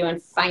lit review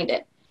and find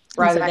it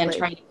rather than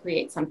trying to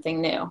create something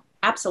new.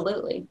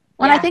 Absolutely.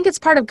 Well, I think it's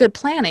part of good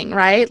planning,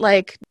 right?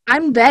 Like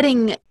I'm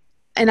betting,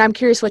 and I'm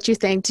curious what you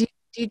think. Do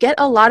you get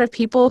a lot of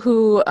people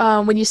who,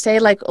 when you say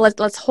like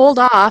let's hold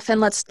off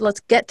and let's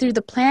get through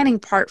the planning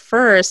part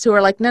first, who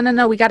are like,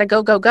 no, we got to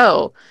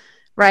go,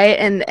 right?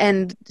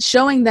 And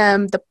showing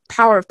them the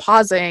power of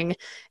pausing,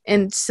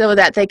 and so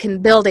that they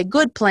can build a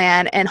good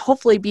plan and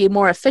hopefully be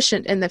more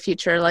efficient in the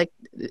future. Like,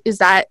 is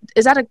that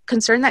a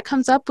concern that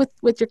comes up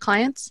with your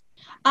clients?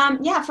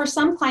 Yeah, for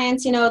some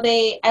clients, I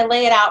lay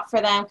it out for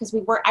them because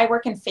I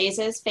work in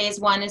phases. Phase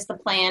 1 is the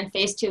plan.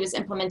 Phase 2 is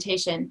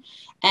implementation.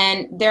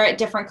 And they're at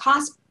different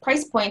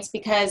price points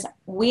because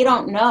we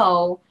don't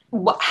know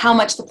how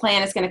much the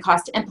plan is going to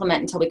cost to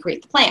implement until we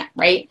create the plan,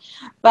 right?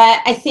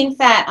 But I think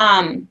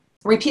that,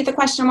 repeat the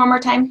question one more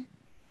time.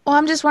 Well,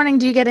 I'm just wondering,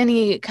 do you get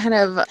any kind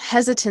of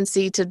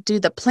hesitancy to do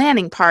the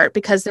planning part,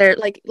 because they're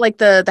like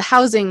the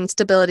housing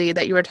stability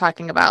that you were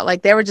talking about,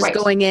 like they were just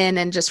going in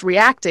and just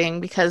reacting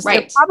because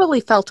they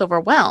probably felt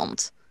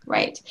overwhelmed.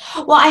 Right.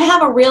 Well,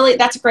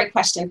 that's a great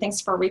question.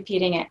 Thanks for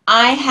repeating it.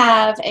 I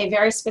have a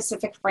very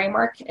specific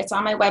framework. It's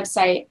on my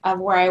website of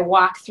where I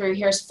walk through.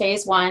 Here's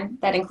phase 1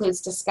 that includes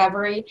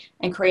discovery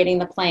and creating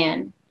the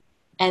plan.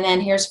 And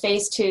then here's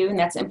phase 2, and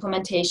that's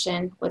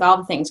implementation with all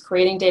the things,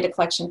 creating data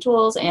collection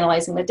tools,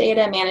 analyzing the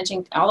data,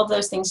 managing all of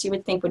those things you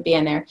would think would be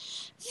in there.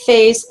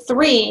 Phase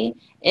 3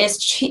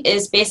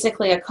 is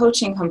basically a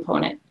coaching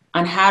component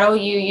on how do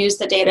you use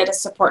the data to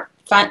support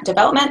fund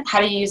development? How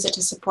do you use it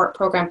to support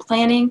program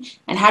planning?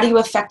 And how do you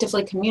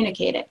effectively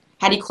communicate it?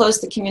 How do you close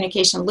the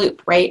communication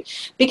loop, right?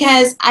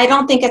 Because I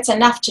don't think it's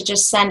enough to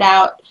just send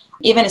out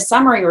even a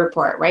summary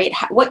report, right?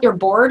 What your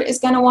board is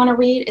going to want to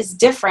read is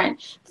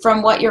different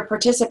from what your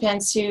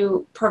participants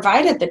who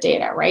provided the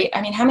data, right?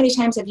 I mean, how many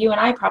times have you and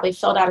I probably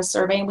filled out a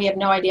survey and we have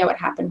no idea what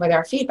happened with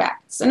our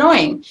feedback? It's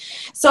annoying.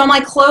 So I'm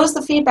like, close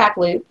the feedback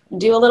loop,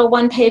 do a little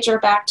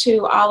one-pager back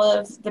to all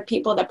of the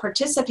people that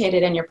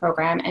participated in your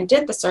program and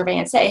did the survey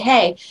and say,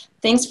 hey,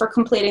 thanks for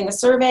completing the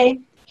survey.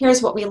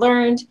 Here's what we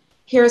learned.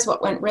 Here's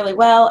what went really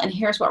well, and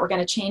here's what we're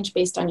going to change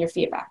based on your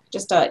feedback.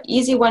 Just an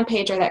easy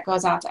one-pager that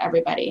goes out to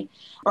everybody,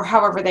 or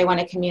however they want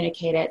to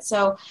communicate it.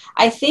 So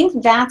I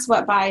think that's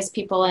what buys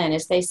people in,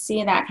 is they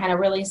see that kind of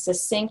really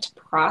succinct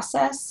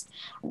process.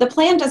 The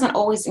plan doesn't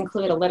always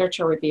include a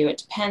literature review. It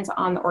depends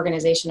on the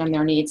organization and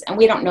their needs, and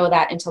we don't know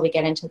that until we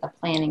get into the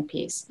planning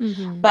piece.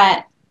 Mm-hmm.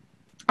 But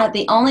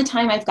the only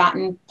time I've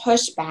gotten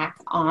pushback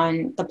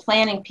on the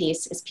planning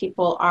piece is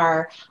people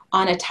are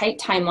on a tight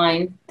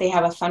timeline. They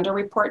have a funder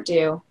report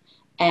due,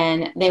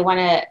 and they want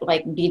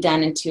to be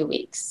done in 2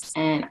 weeks.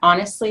 And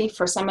honestly,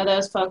 for some of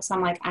those folks,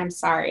 I'm like, I'm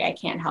sorry, I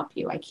can't help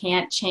you. I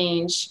can't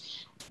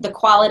change the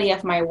quality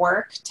of my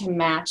work to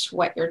match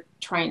what you're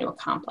trying to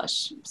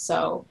accomplish.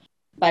 So,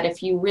 but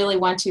if you really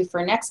want to,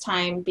 for next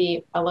time,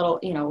 be a little,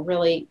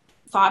 really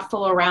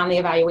thoughtful around the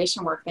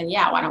evaluation work, then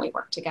yeah, why don't we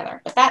work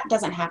together? But that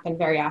doesn't happen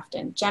very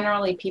often.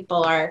 Generally,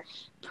 people are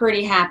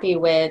pretty happy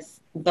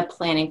with the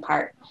planning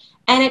part.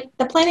 And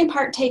the planning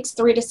part takes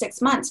 3 to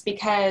 6 months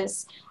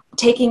because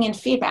taking in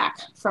feedback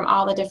from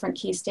all the different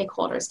key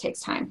stakeholders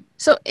takes time.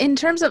 So in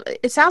terms of,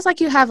 it sounds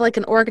like you have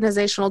an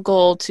organizational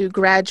goal to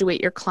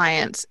graduate your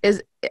clients.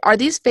 Are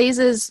these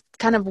phases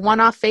kind of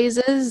one-off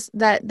phases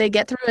that they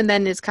get through and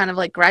then it's kind of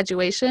like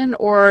graduation,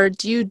 or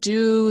do you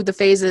do the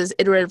phases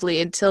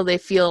iteratively until they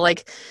feel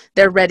like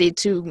they're ready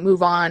to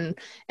move on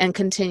and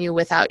continue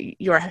without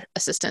your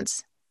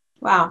assistance?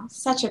 Wow,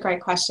 such a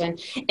great question.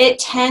 It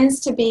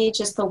tends to be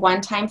just the one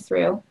time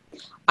through.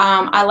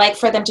 I like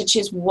for them to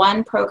choose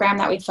one program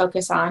that we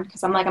focus on,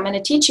 because I'm going to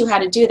teach you how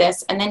to do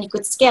this, and then you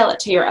could scale it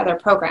to your other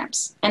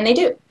programs. And they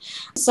do.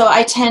 So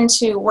I tend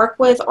to work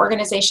with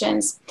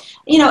organizations.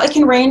 It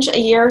can range a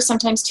year,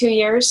 sometimes 2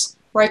 years,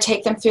 where I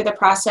take them through the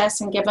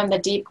process and give them the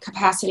deep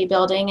capacity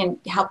building and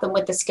help them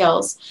with the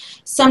skills.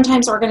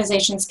 Sometimes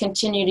organizations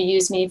continue to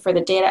use me for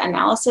the data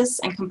analysis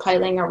and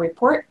compiling a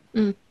report.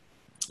 Mm.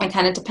 It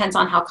kind of depends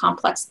on how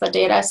complex the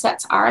data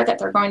sets are that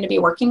they're going to be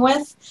working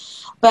with.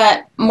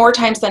 But more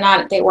times than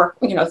not, they work,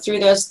 through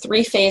those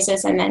 3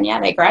 phases, and then,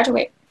 they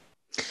graduate.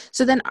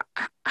 So then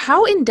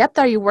how in depth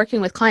are you working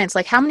with clients?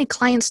 How many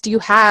clients do you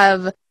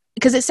have?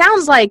 Because it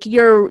sounds like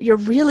you're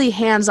really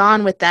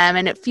hands-on with them,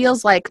 and it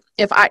feels like,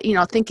 if I,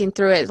 thinking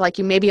through it,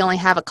 you maybe only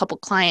have a couple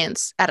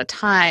clients at a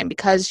time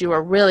because you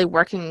are really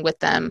working with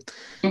them.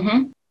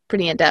 Mm-hmm.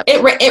 Pretty in depth.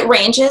 It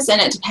ranges,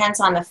 and it depends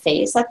on the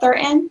phase that they're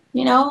in.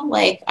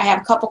 I have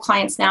a couple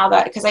clients now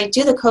because I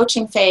do the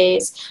coaching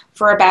phase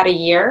for about a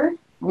year,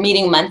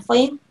 meeting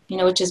monthly,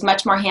 which is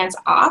much more hands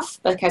off,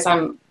 because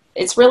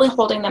it's really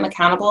holding them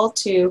accountable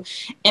to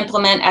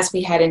implement as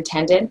we had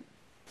intended.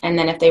 And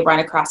then if they run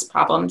across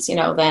problems,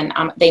 then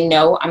they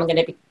know I'm going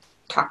to be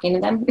talking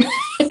to them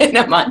in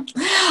a month.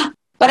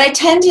 But I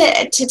tend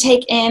to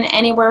take in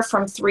anywhere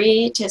from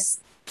 3 to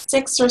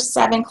 6 or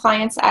 7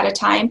 clients at a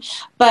time.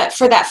 But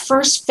for that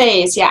first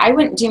phase, I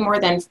wouldn't do more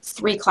than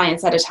 3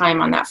 clients at a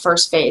time on that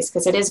first phase,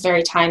 because it is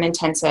very time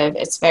intensive.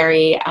 It's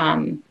very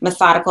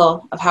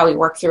methodical of how we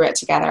work through it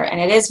together. And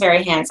it is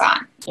very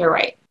hands-on. You're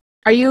right.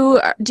 I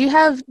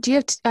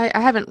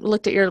haven't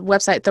looked at your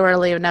website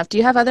thoroughly enough. Do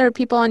you have other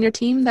people on your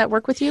team that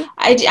work with you?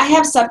 I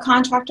have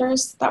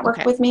subcontractors that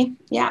work with me.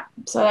 Yeah.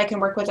 So I can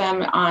work with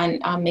them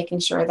on making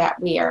sure that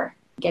we are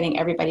getting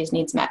everybody's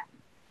needs met.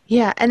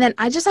 Yeah, and then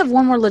I just have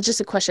one more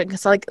logistic question,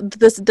 because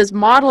this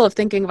model of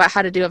thinking about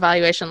how to do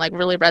evaluation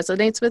really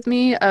resonates with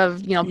me,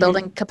 of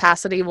building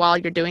capacity while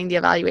you're doing the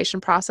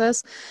evaluation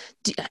process.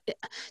 Do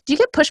you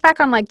get pushback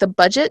on the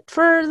budget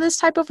for this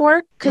type of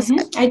work? Because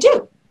I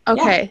do.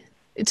 Okay,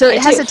 yeah. So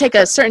it has to take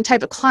a certain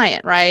type of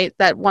client, right,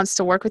 that wants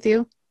to work with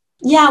you?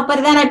 Yeah, but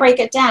then I break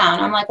it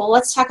down. I'm like, well,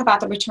 let's talk about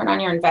the return on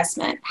your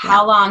investment.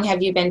 How long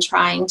have you been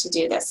trying to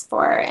do this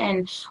for?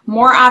 And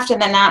more often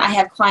than not, I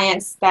have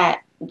clients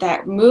that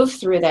move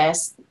through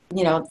this.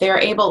 They're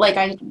able,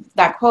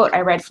 that quote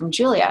I read from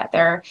Julia,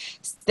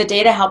 the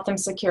data helped them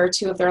secure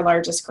 2 of their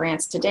largest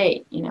grants to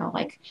date,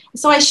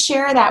 so I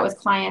share that with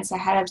clients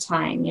ahead of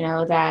time,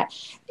 that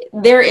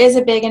there is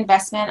a big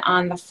investment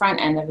on the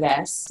front end of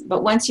this,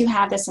 but once you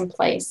have this in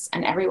place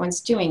and everyone's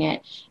doing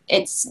it,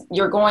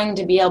 you're going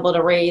to be able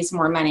to raise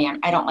more money.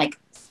 I don't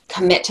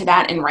commit to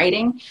that in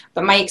writing,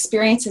 but my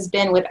experience has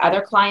been with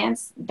other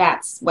clients,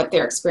 that's what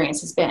their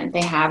experience has been.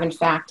 They have, in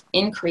fact,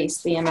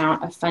 increased the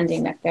amount of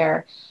funding that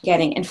they're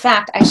getting. In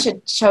fact, I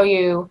should show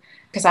you,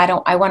 because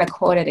I want to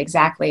quote it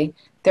exactly.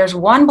 There's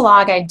one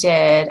blog I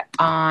did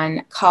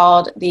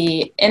called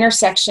The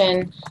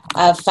Intersection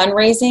of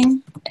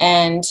Fundraising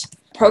and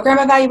Program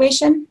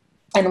Evaluation.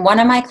 And one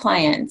of my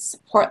clients,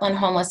 Portland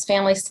Homeless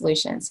Family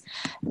Solutions,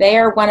 they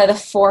are one of the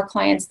 4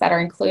 clients that are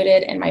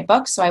included in my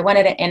book. So I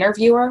wanted to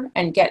interview her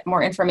and get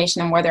more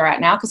information on where they're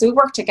at now, because we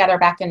worked together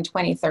back in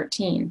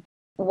 2013.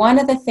 One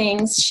of the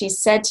things she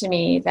said to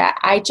me that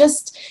I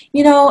just,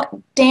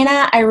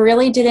 Dana, I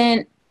really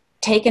didn't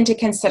take into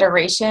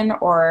consideration,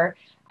 or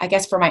I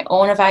guess for my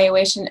own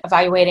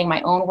evaluating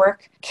my own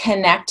work,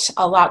 connect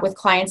a lot with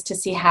clients to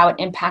see how it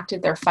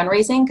impacted their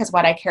fundraising, because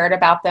what I cared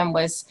about them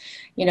was,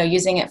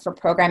 using it for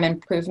program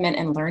improvement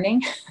and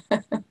learning.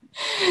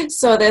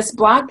 So this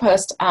blog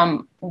post,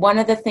 one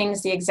of the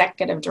things the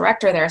executive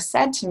director there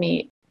said to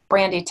me,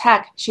 Brandy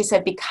Tech, she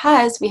said,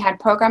 because we had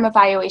program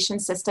evaluation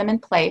system in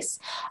place,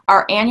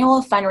 our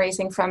annual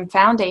fundraising from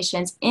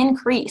foundations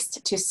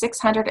increased to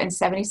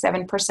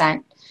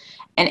 677%.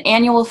 And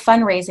annual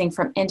fundraising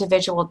from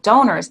individual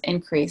donors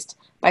increased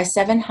by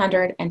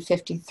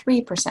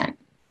 753%.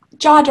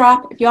 Jaw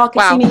drop. If y'all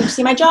can see me, you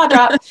see my jaw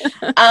drop.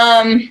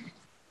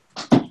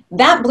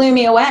 That blew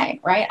me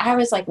away, right? I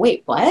was like,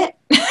 wait, what?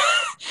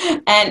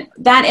 And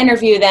that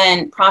interview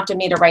then prompted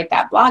me to write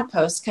that blog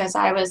post, because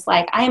I was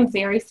like, I am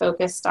very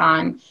focused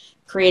on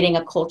creating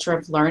a culture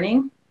of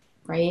learning,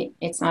 right?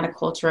 It's not a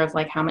culture of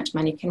like, how much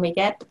money can we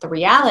get? But the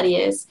reality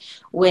is,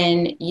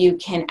 when you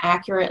can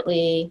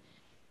accurately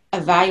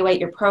evaluate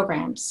your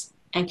programs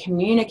and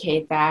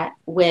communicate that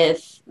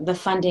with the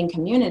funding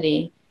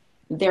community,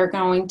 they're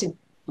going to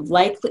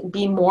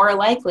be more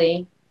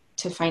likely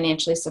to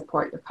financially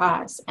support your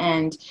cause.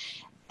 And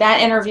that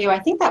interview, I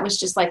think that was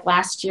just like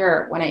last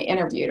year when I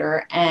interviewed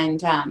her.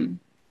 And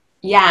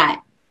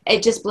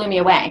it just blew me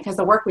away, because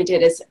the work we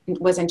did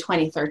was in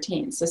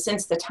 2013. So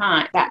since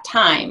that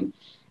time,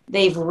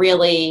 they've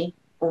really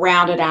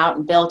rounded out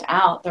and built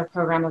out their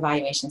program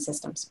evaluation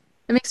systems.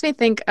 It makes me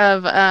think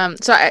of,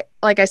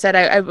 like I said,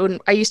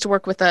 I used to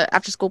work with the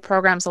after-school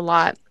programs a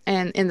lot,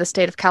 and in the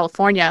state of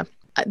California,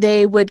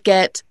 they'd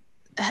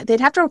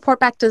have to report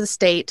back to the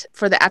state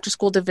for the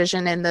after-school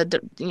division and the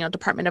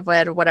Department of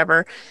Ed or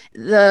whatever.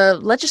 The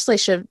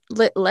legislation,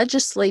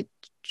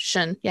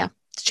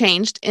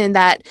 changed in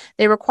that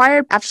they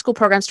required after-school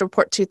programs to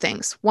report 2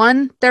 things.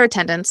 One, their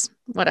attendance,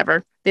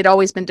 whatever. They'd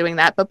always been doing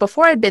that. But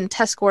before, it had been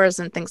test scores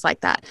and things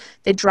like that.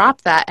 They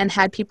dropped that and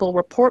had people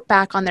report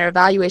back on their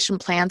evaluation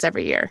plans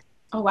every year.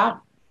 Oh,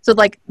 wow. So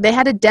like they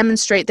had to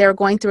demonstrate they're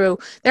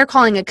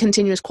calling a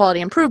continuous quality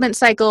improvement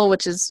cycle,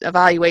 which is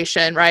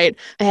evaluation, right?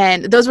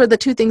 And those were the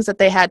 2 things that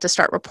they had to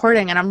start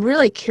reporting. And I'm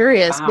really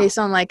curious, based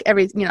on like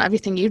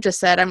everything you just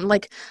said. I'm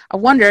like, I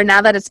wonder,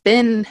 now that it's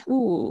been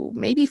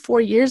maybe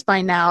 4 years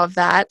by now of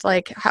that,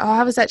 like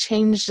how has that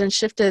changed and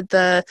shifted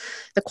the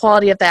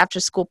quality of the after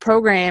school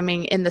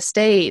programming in the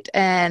state,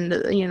 and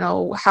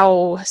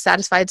how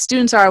satisfied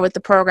students are with the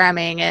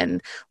programming,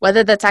 and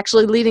whether that's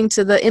actually leading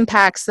to the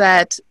impacts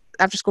that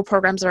after-school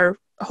programs are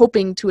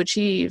hoping to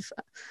achieve,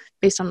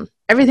 based on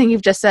everything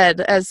you've just said,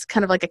 as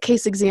kind of like a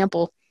case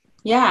example.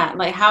 Yeah,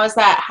 like how is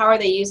that? How are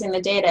they using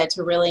the data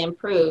to really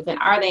improve, and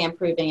are they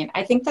improving? And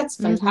I think that's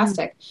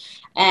fantastic.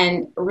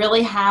 And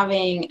really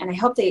and I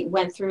hope they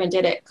went through and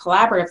did it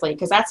collaboratively,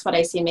 because that's what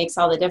I see makes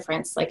all the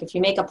difference. Like if you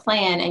make a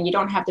plan and you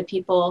don't have the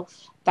people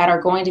that are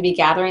going to be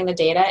gathering the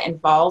data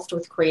involved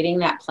with creating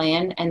that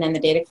plan and then the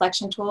data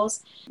collection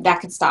tools,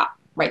 that could stop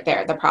right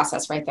there, the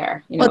process right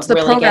there. It's the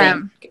really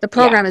program. The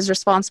program is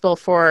responsible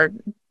for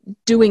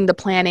doing the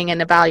planning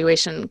and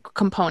evaluation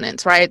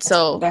components, right?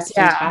 That's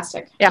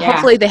fantastic. Yeah,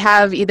 hopefully they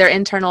have either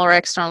internal or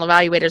external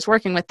evaluators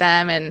working with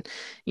them, and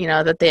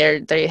that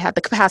they have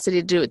the capacity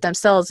to do it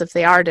themselves if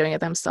they are doing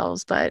it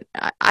themselves. But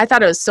I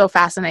thought it was so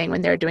fascinating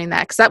when they were doing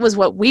that, because that was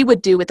what we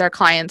would do with our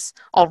clients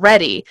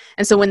already.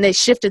 And so when they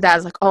shifted that, I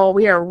was like, oh,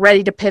 we are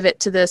ready to pivot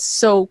to this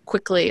so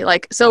quickly,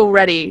 like so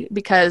ready,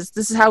 because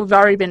this is how we've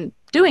already been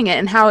doing it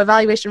and how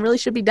evaluation really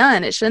should be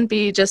done. It shouldn't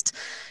be just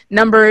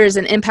numbers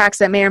and impacts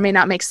that may or may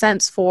not make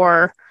sense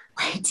for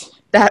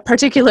that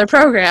particular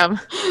program.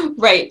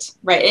 Right.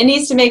 It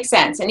needs to make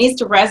sense. It needs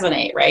to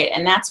resonate, right?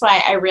 And that's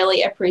why I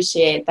really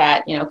appreciate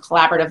that,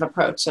 collaborative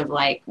approach of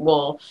like,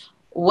 well,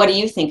 what do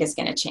you think is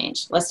going to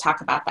change? Let's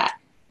talk about that.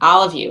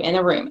 All of you in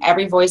the room,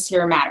 every voice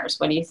here matters.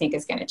 What do you think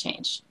is going to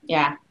change?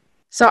 Yeah.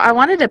 So I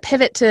wanted to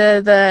pivot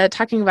to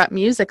talking about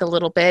music a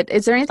little bit.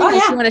 Is there anything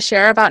else you want to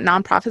share about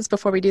nonprofits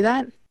before we do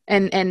that?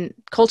 And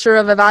culture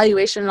of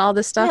evaluation and all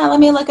this stuff? Yeah, let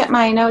me look at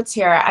my notes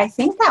here. I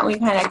think that we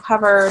kind of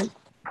covered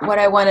what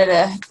I wanted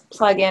to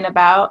plug in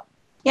about.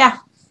 Yeah,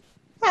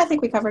 I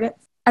think we covered it.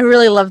 I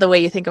really love the way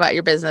you think about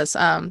your business.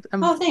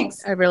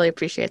 Thanks. I really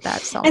appreciate that.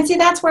 So. And see,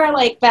 that's where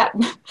like that,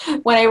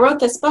 when I wrote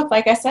this book,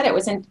 like I said, it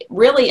was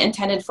really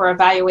intended for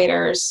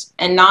evaluators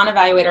and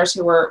non-evaluators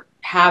who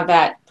have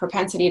that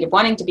propensity to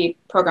wanting to be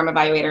program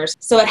evaluators.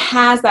 So it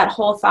has that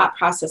whole thought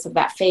process of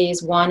that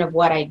phase 1 of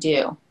what I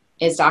do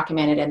is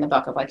documented in the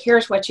book of like,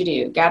 here's what you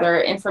do. Gather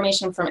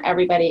information from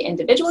everybody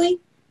individually,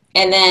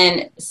 and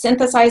then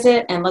synthesize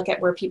it and look at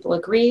where people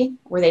agree,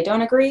 where they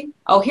don't agree.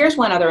 Oh, here's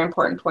one other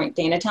important point,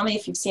 Dana. Tell me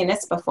if you've seen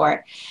this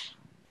before.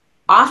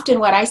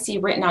 Often what I see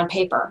written on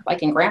paper,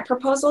 like in grant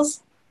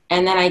proposals,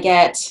 and then I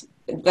get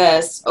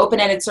the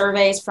open-ended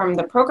surveys from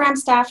the program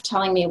staff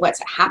telling me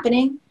what's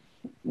happening,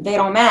 they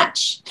don't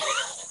match.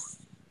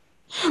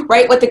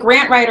 Right? What the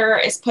grant writer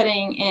is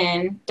putting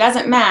in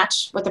doesn't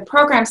match what the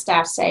program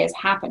staff say is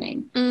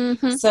happening.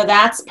 Mm-hmm. So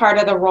that's part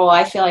of the role,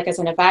 I feel like, as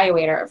an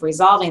evaluator, of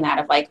resolving that,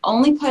 of like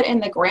only put in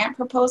the grant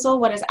proposal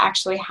what is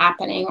actually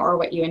happening or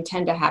what you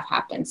intend to have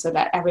happen so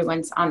that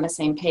everyone's on the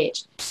same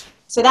page.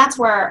 So that's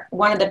where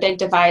one of the big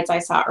divides I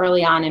saw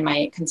early on in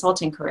my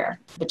consulting career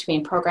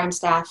between program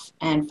staff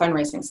and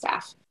fundraising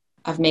staff,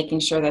 of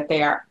making sure that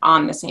they are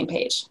on the same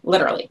page,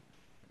 literally.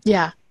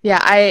 Yeah. Yeah,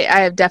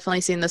 I have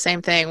definitely seen the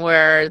same thing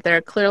where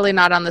they're clearly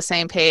not on the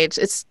same page.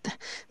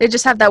 They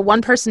just have that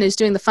one person who's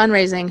doing the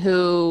fundraising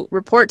who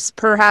reports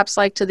perhaps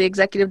like to the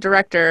executive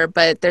director,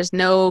 but there's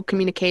no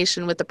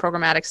communication with the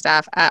programmatic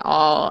staff at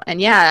all. And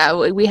yeah,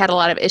 we had a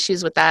lot of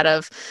issues with that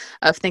of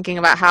thinking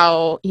about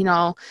how,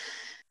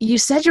 you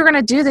said you were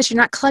going to do this. You're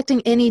not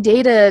collecting any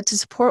data to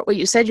support what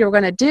you said you were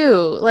going to do.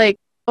 Like,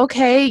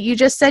 okay, you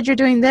just said you're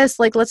doing this.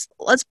 Like, let's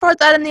put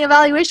that in the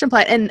evaluation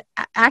plan. And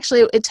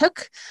actually, it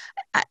took,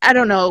 I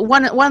don't know,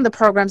 one of the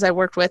programs I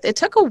worked with, it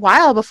took a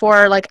while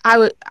before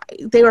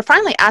they were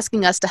finally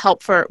asking us to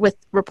help with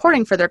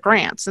reporting for their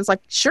grants. And it's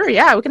like, sure,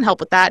 yeah, we can help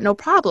with that, no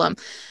problem.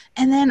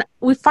 And then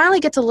we finally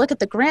get to look at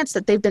the grants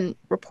that they've been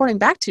reporting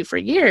back to for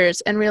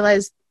years and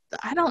realize,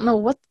 I don't know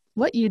what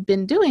you'd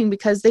been doing,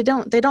 because they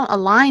don't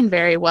align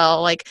very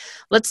well. Like,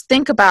 let's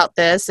think about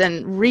this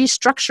and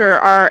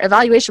restructure our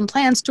evaluation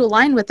plans to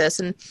align with this.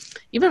 And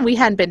even we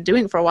hadn't been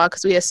doing it for a while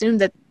because we assumed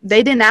that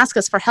they didn't ask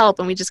us for help,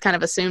 and we just kind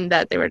of assumed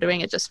that they were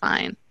doing it just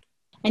fine.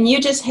 And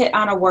you just hit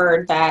on a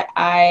word that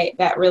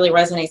really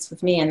resonates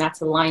with me, and that's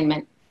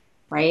alignment,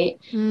 right?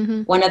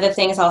 Mm-hmm. One of the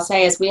things I'll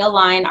say is we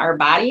align our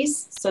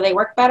bodies so they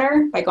work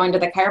better by going to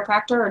the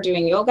chiropractor or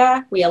doing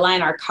yoga. We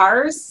align our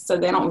cars so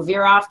they don't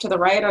veer off to the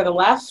right or the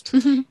left,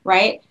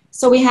 right?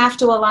 So we have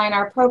to align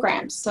our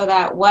programs so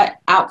that what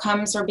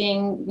outcomes are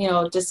being,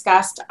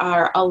 discussed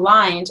are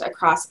aligned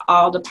across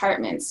all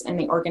departments in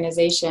the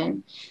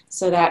organization,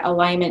 so that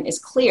alignment is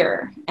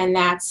clear. And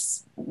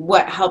that's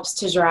what helps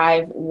to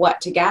drive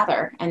what to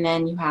gather. And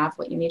then you have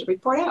what you need to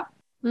report out.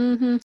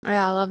 Mm-hmm.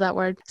 Yeah, I love that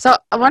word. So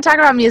I want to talk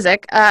about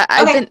music.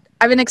 Okay.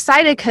 I've been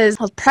excited because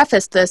I'll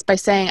preface this by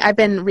saying I've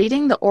been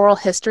reading the oral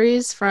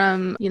histories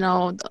from,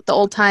 the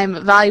old time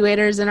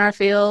evaluators in our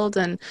field,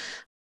 and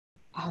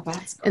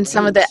that's great. And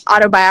some of the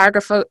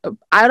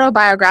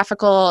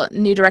autobiographical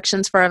New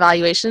Directions for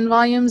Evaluation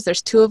volumes.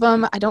 There's 2 of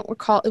them. I don't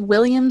recall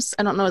Williams.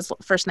 I don't know his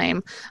first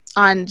name.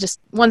 On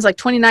just one's like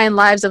 29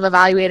 Lives of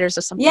Evaluators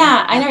or something.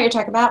 Yeah, I know what you're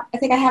talking about. I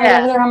think I have it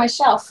over there on my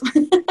shelf.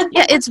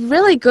 Yeah, it's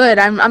really good.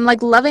 I'm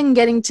like loving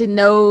getting to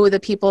know the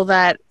people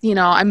that,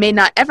 I may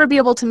not ever be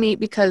able to meet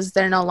because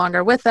they're no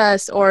longer with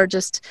us, or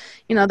just,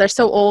 they're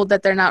so old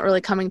that they're not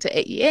really coming to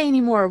AEA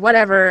anymore or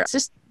whatever. It's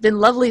just been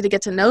lovely to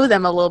get to know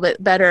them a little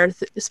bit better,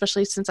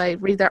 especially since I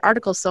read their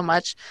articles so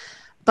much.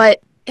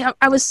 But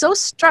I was so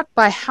struck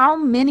by how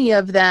many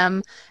of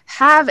them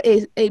have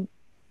a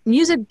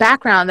music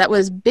background that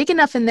was big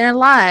enough in their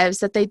lives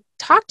that they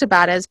talked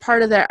about it as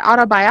part of their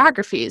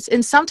autobiographies.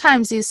 And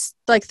sometimes these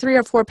like 3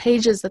 or 4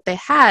 pages that they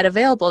had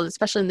available,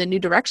 especially in the New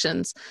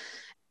Directions.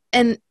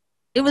 And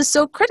it was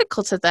so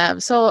critical to them.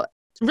 So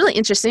really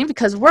interesting,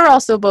 because we're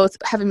also both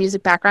have a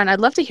music background. I'd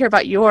love to hear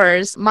about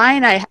yours.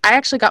 Mine, I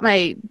actually got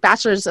my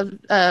bachelor's of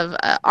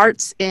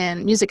arts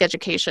in music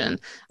education.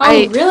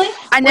 Oh, really?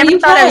 I never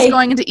thought I was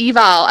going into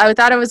eval. I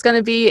thought I was going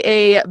to be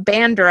a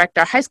band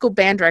director, high school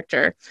band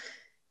director.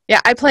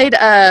 Yeah, I played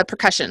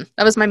percussion.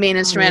 That was my main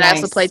instrument. Nice. I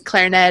also played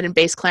clarinet and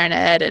bass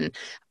clarinet. And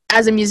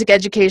as a music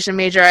education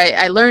major,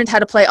 I learned how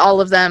to play all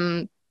of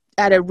them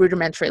at a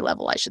rudimentary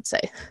level, I should say.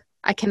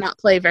 I cannot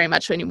play very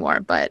much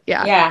anymore, but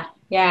yeah.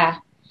 Yeah.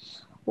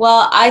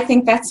 Well, I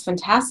think that's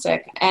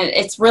fantastic. And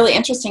it's really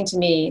interesting to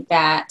me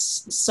that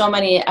so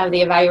many of the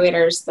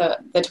evaluators,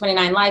 the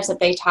 29 Lives, that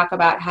they talk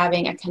about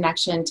having a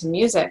connection to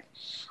music.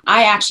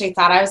 I actually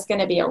thought I was going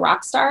to be a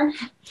rock star.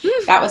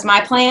 That was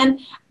my plan.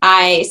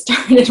 I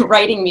started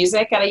writing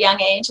music at a young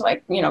age,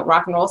 like,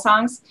 rock and roll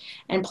songs,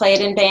 and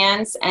played in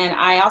bands. And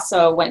I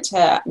also went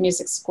to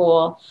music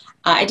school.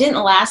 I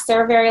didn't last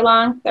there very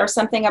long. There was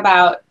something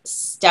about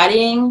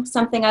studying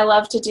something I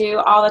loved to do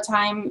all the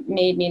time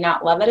made me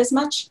not love it as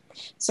much.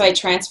 So I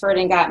transferred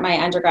and got my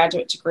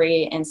undergraduate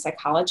degree in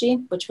psychology,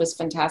 which was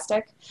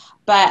fantastic.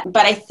 But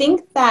I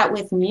think that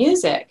with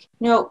music,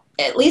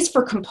 at least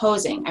for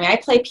composing, I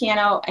play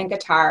piano and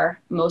guitar,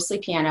 mostly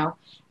piano.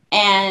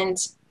 And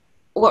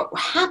what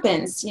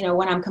happens,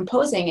 when I'm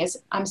composing is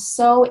I'm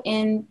so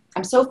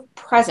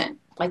present.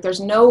 Like,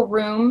 there's no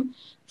room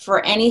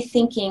for any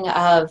thinking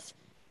of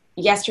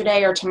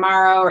yesterday or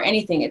tomorrow or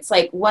anything. It's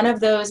like one of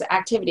those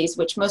activities,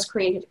 which most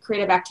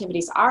creative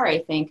activities are, I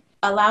think,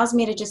 allows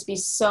me to just be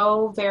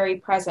so very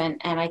present,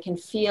 and I can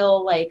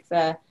feel like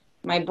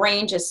my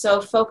brain just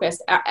so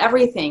focused.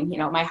 Everything,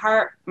 my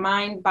heart,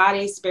 mind,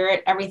 body,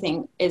 spirit,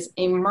 everything is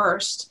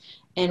immersed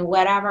in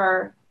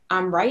whatever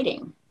I'm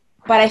writing.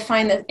 But I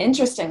find that,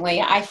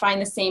 interestingly,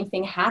 the same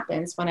thing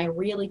happens when I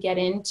really get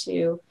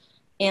into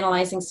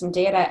analyzing some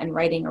data and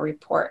writing a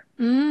report.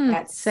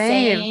 That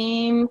Same.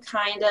 same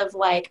kind of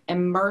like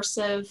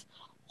immersive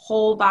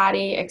whole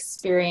body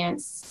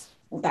experience,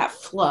 that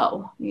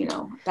flow, that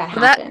Well, that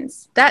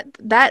happens.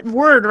 that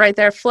word right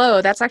there,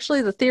 flow, that's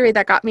actually the theory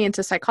that got me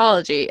into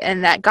psychology,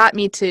 and that got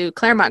me to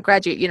Claremont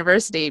Graduate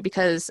University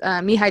because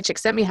Mihai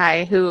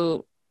Csikszentmihalyi,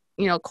 who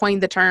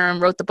coined the term,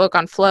 wrote the book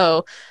on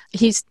flow.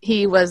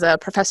 He was a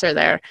professor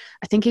there.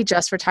 I think he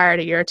just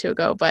retired a year or two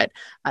ago, but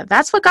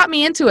that's what got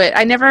me into it.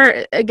 I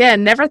never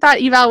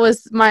thought eval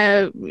was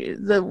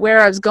the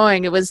where I was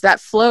going. It was that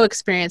flow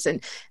experience,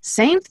 and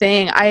same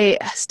thing. I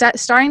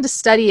starting to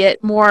study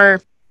it more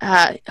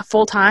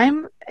full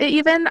time.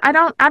 Even I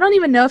don't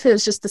even know if it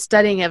was just the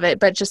studying of it,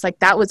 but just like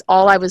that was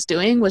all I was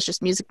doing was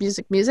just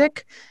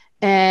music,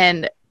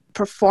 and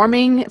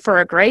performing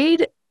for a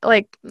grade.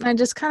 Like I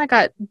just kind of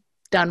got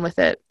done with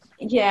it.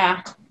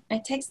 Yeah,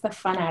 it takes the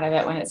fun out of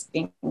it when it's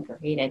being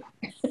graded.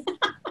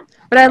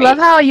 But I love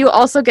Right. how you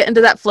also get into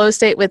that flow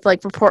state with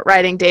like report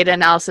writing, data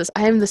analysis.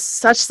 I am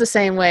such the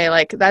same way.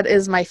 Like that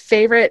is my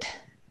favorite.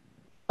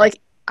 Like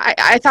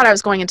I thought I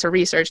was going into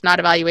research, not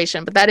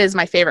evaluation, but that is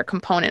my favorite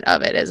component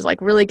of it, is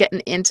like really getting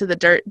into the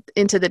dirt,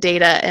 into the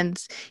data,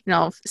 and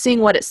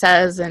seeing what it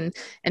says and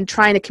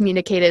trying to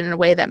communicate it in a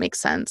way that makes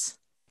sense.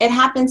 It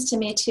happens to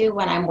me too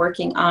when I'm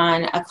working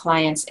on a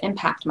client's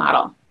impact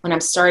model. When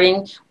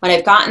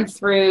I've gotten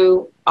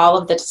through all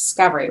of the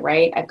discovery,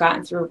 right? I've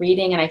gotten through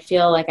reading and I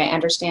feel like I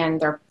understand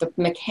the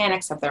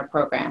mechanics of their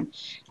program.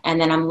 And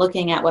then I'm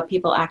looking at what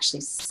people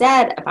actually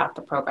said about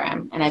the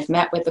program. And I've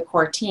met with the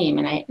core team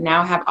and I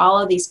now have all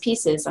of these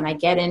pieces and I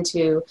get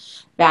into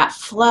that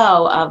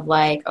flow of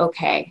like,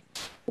 okay,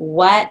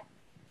 what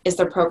is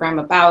their program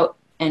about?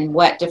 And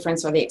what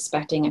difference are they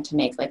expecting it to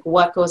make? Like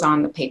what goes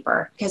on the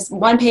paper? Because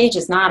one page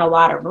is not a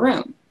lot of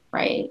room,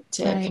 right,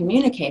 to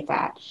communicate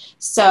that.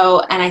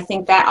 So, and I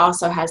think that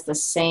also has the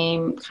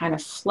same kind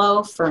of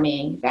flow for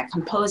me that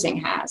composing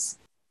has.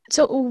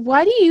 So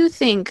why do you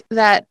think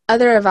that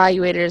other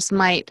evaluators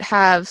might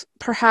have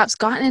perhaps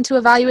gotten into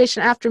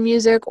evaluation after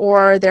music,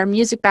 or their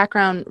music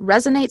background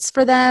resonates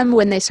for them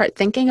when they start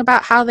thinking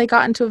about how they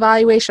got into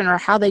evaluation or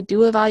how they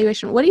do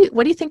evaluation? What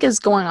do you think is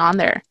going on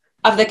there?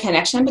 Of the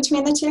connection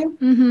between the two?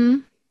 Mm-hmm.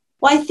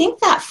 Well, I think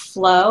that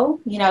flow,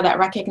 that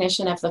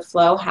recognition of the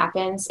flow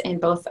happens in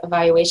both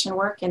evaluation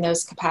work and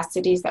those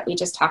capacities that we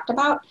just talked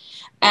about.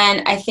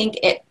 And I think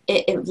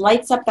it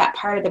lights up that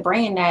part of the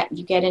brain that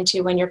you get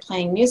into when you're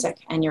playing music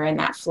and you're in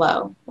that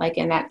flow, like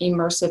in that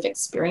immersive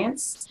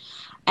experience.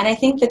 And I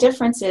think the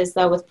difference is,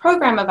 though, with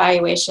program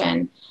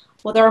evaluation,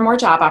 well, there are more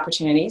job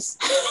opportunities.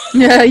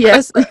 Yeah,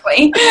 yes.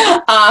 Quickly,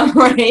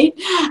 right?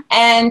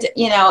 And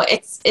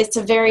it's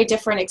a very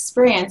different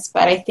experience,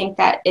 but I think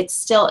that it's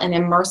still an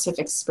immersive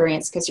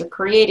experience because you're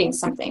creating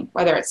something,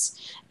 whether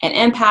it's an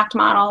impact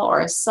model or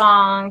a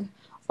song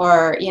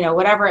or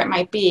whatever it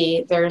might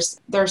be.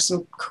 There's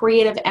some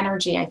creative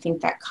energy, I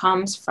think, that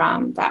comes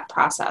from that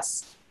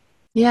process.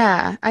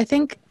 Yeah, I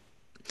think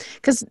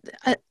because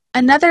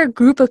another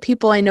group of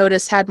people I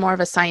noticed had more of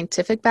a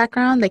scientific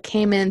background. They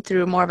came in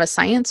through more of a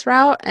science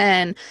route,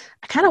 and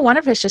I kind of wonder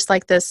if it's just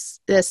like this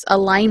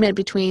alignment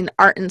between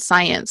art and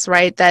science,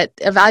 right? That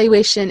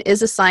evaluation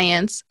is a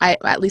science.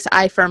 At least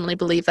I firmly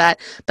believe that,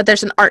 but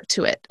there's an art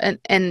to it,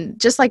 and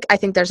just like I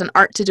think there's an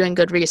art to doing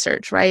good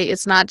research, right?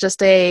 It's not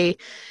just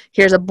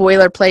here's a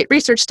boilerplate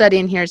research study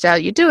and here's how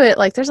you do it.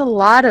 Like there's a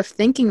lot of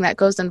thinking that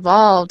goes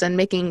involved, and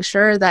making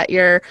sure that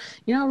you're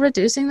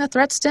reducing the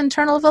threats to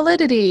internal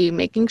validity,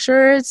 making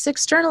sure it's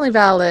externally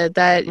valid,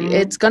 that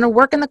it's going to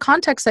work in the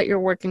context that you're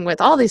working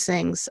with, all these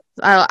things.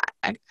 I've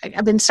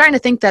been starting to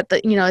think that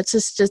it's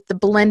just the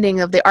blending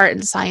of the art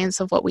and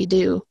science of what we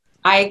do.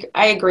 I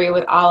agree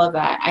with all of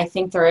that. I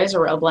think there is a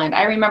real blend.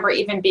 I remember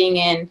even being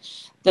in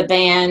the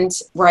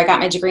band where I got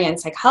my degree in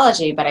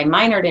psychology, but I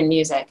minored in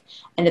music.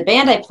 And the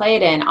band I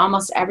played in,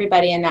 almost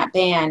everybody in that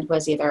band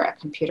was either a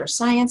computer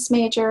science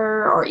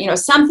major or,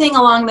 something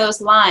along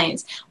those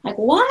lines. Like,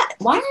 what?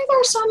 Why are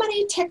there so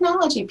many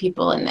technology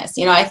people in this?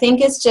 I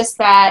think it's just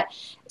that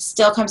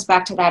still comes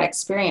back to that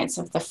experience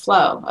of the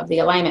flow, of the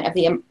alignment, of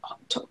the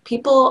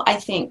people, I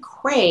think,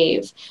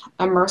 crave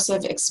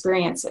immersive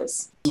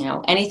experiences.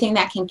 Anything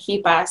that can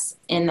keep us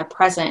in the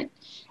present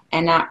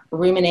and not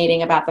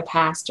ruminating about the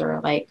past or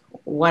like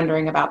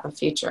wondering about the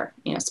future,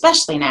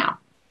 especially now.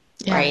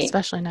 Yeah, right?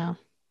 especially now.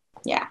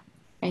 Yeah.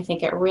 I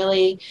think it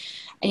really,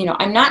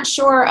 I'm not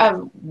sure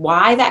of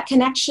why that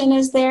connection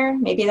is there.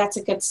 Maybe that's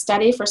a good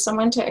study for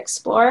someone to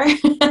explore.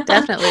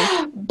 Definitely.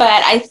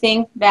 But I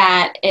think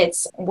that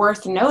it's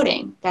worth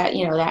noting that,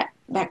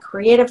 that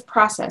creative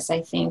process,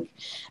 I think,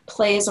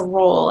 plays a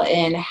role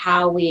in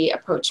how we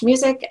approach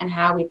music and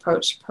how we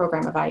approach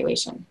program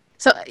evaluation.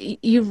 So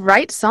you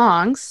write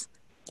songs.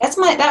 That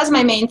was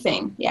my main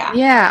thing. Yeah.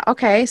 Yeah.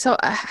 Okay. So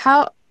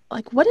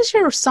what is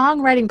your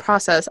songwriting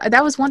process?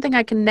 That was one thing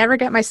I can never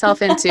get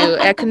myself into.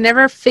 I could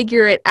never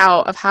figure it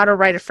out of how to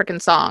write a freaking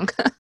song.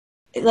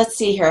 Let's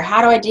see here.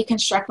 How do I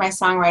deconstruct my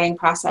songwriting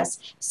process?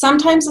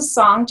 Sometimes a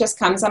song just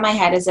comes in my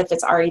head as if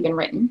it's already been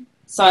written.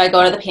 So I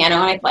go to the piano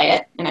and I play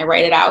it and I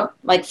write it out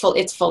like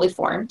it's fully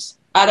formed.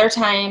 Other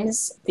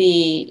times,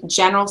 the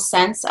general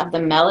sense of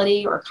the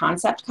melody or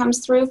concept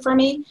comes through for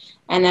me,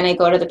 and then I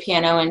go to the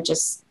piano and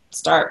just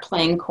start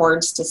playing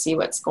chords to see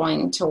what's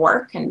going to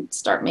work and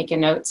start making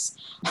notes.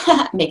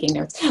 Making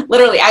notes.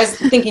 Literally, I was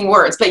thinking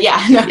words, but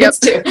yeah, notes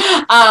too.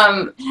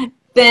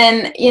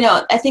 Then,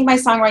 I think my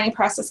songwriting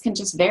process can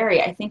just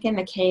vary. I think in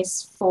the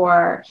case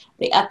for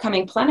the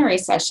upcoming plenary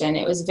session,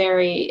 it was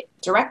very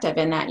directive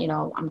in that,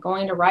 I'm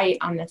going to write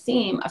on the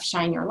theme of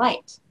Shine Your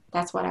Light.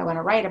 That's what I want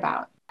to write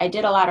about. I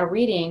did a lot of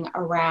reading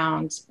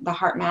around the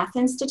HeartMath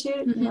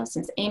Institute,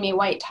 since Amy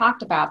White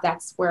talked about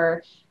that's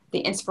where the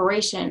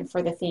inspiration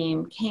for the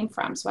theme came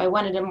from. So I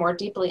wanted to more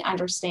deeply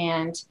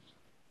understand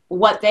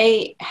what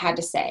they had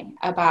to say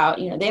about,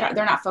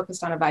 they're not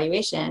focused on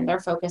evaluation. They're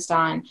focused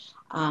on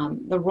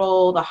the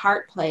role the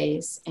heart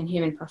plays in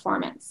human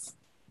performance,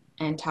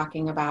 and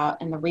talking about,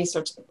 and the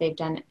research that they've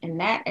done in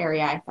that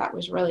area, I thought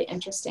was really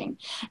interesting.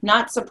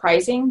 Not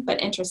surprising,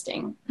 but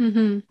interesting.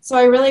 So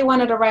I really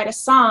wanted to write a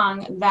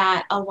song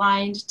that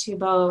aligned to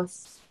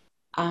both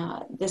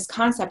this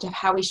concept of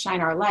how we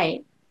shine our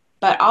light,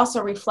 but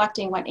also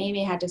reflecting what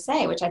Amy had to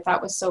say, which I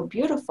thought was so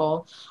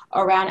beautiful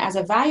around, as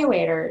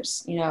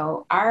evaluators,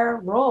 our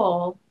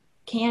role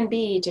can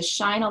be to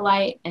shine a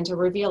light and to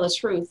reveal a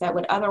truth that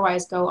would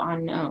otherwise go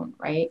unknown,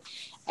 right?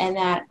 And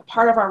that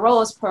part of our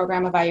role as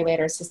program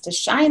evaluators is to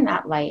shine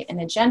that light in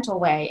a gentle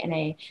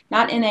way,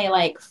 not in a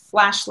like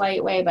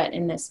flashlight way, but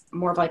in this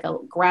more of like a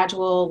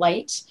gradual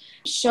light,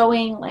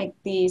 showing like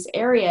these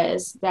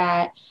areas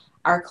that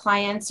our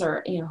clients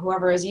or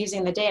whoever is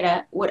using the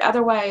data would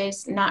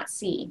otherwise not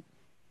see.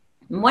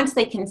 And once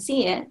they can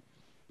see it,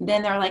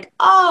 then they're like,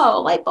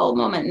 oh, light bulb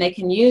moment, and they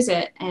can use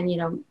it and,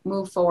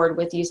 move forward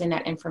with using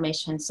that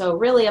information. So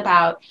really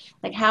about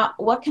like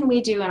what can we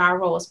do in our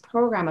role as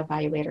program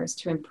evaluators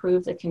to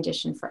improve the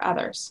condition for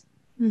others?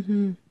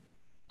 And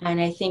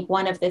I think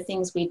one of the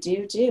things we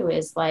do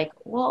is like,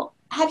 well,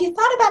 have you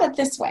thought about it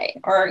this way?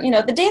 Or,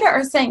 the data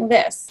are saying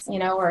this,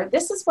 or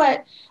this is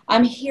what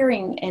I'm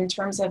hearing in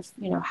terms of,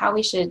 how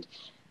we should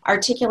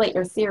articulate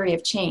your theory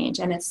of change.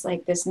 And it's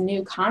like this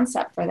new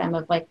concept for them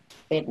of like,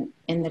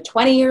 in the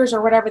 20 years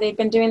or whatever they've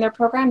been doing their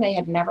program, they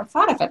had never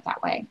thought of it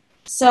that way.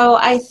 So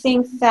I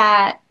think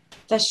that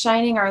the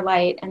shining our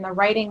light and the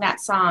writing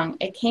that song,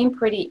 it came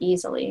pretty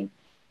easily.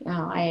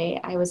 I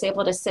was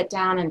able to sit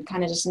down and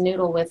kind of just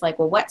noodle with like,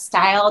 well, what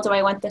style do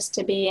I want this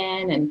to be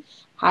in? And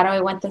how do I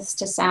want this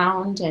to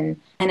sound?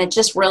 And it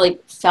just really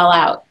fell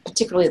out,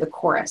 particularly the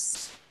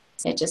chorus.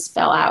 It just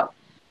fell out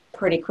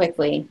pretty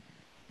quickly.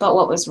 But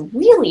what was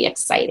really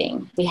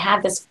exciting, we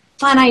had this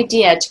fun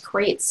idea to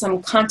create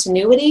some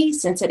continuity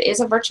since it is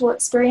a virtual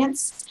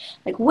experience.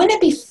 Like, wouldn't it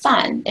be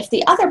fun if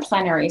the other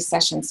plenary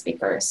session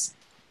speakers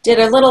did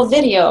a little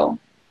video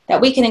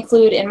that we can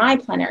include in my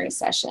plenary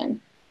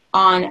session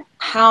on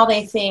how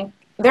they think,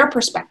 their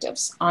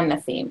perspectives on the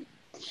theme?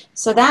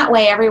 So that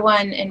way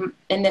everyone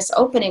in this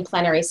opening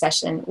plenary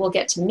session will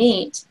get to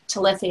meet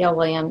Talithia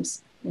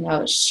Williams,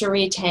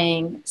 Cherie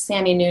Tang,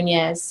 Sammy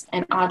Nunez,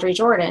 and Audrey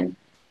Jordan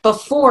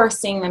before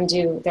seeing them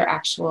do their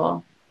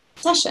actual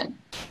session.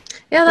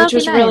 Yeah, which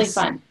was nice. Really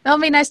fun. That'll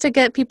be nice to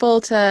get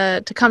people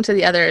to come to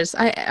the others.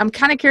 I'm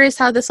kind of curious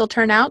how this will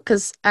turn out,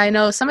 because I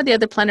know some of the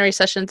other plenary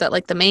sessions at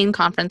like the main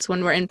conference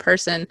when we're in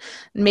person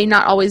may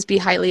not always be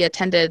highly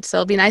attended. So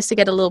it'll be nice to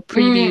get a little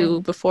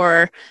preview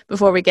before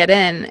we get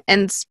in.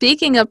 And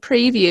speaking of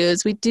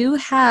previews, we do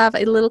have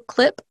a little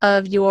clip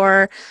of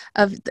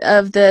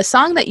of the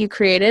song that you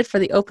created for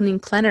the opening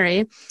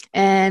plenary.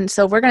 And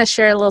so we're going to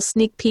share a little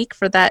sneak peek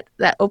for that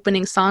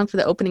opening song for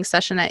the opening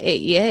session at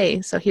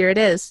AEA. So here it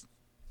is.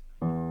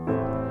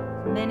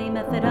 Many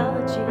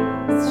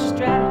methodologies,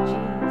 strategies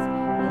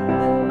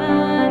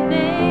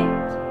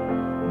illuminate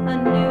a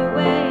new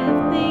way of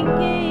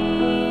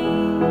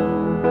thinking.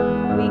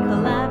 We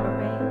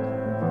collaborate,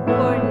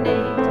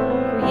 coordinate,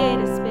 create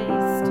a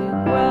space to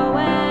grow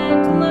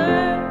and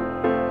learn.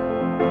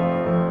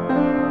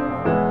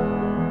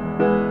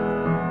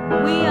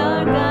 We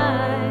are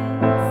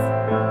guides,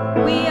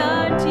 we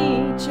are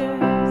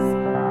teachers,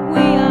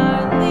 we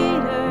are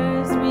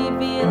leaders,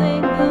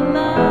 revealing the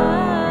light.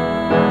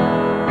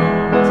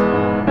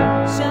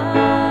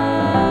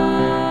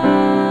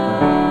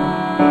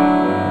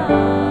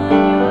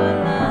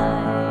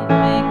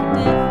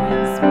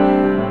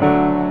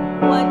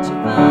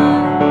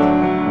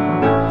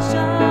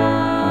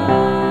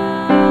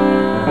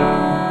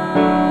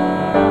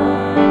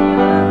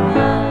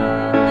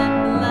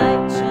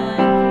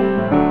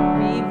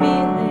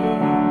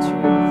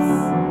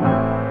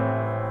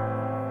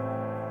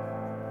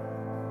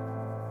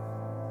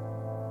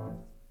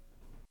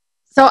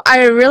 So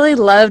I really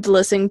loved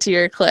listening to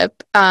your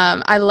clip.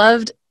 I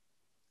loved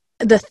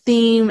the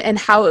theme and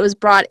how it was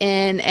brought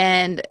in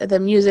and the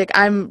music.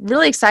 I'm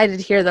really excited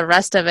to hear the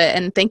rest of it.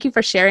 And thank you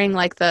for sharing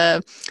like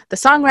the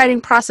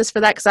songwriting process for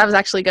that, because that was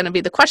actually going to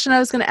be the question I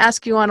was going to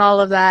ask you on all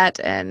of that.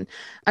 And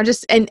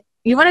and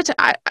you wanted to,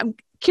 I'm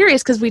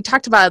curious because we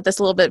talked about this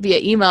a little bit via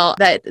email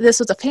that this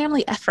was a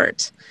family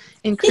effort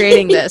in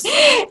creating this.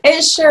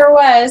 It sure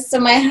was. So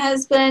my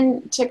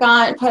husband put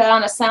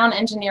on a sound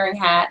engineering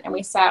hat, and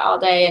we sat all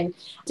day and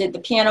did the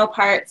piano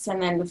parts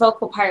and then the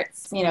vocal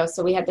parts,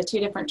 so we had the 2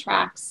 different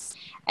tracks.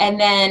 And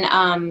then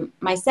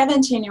my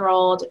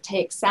 17-year-old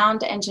takes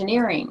sound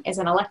engineering as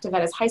an elective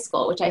at his high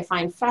school, which I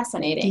find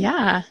fascinating.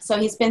 Yeah. So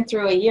he's been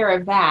through a year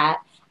of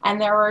that. And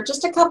there were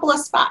just a couple of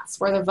spots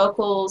where the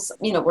vocals,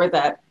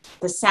 where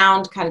the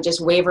sound kind of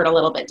just wavered a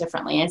little bit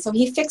differently. And so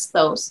he fixed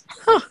those.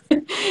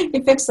 He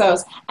fixed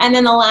those. And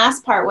then the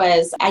last part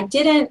was I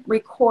didn't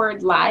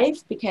record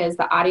live because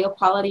the audio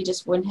quality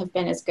just wouldn't have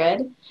been as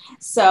good.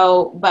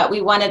 But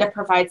we wanted to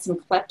provide some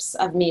clips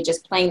of me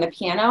just playing the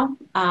piano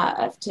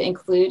to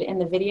include in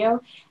the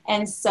video.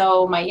 And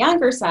so my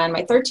younger son,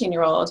 my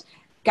 13-year-old,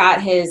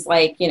 got his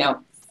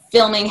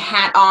filming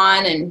hat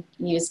on, and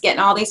he was getting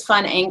all these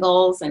fun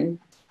angles and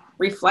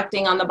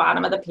reflecting on the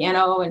bottom of the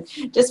piano and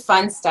just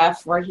fun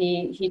stuff where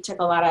he took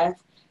a lot of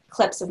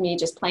clips of me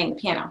just playing the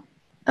piano.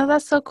 Oh,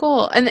 that's so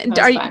cool. And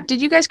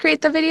did you guys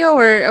create the video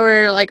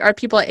or are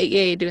people at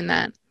AEA doing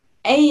that?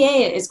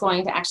 AEA is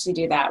going to actually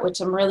do that, which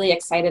I'm really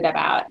excited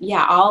about.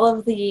 Yeah, all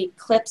of the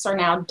clips are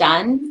now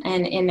done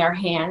and in their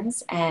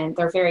hands, and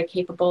they're very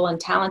capable and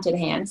talented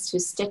hands to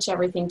stitch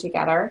everything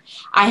together.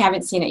 I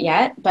haven't seen it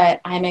yet, but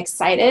I'm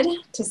excited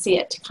to see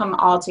it to come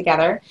all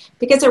together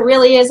because it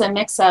really is a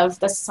mix of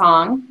the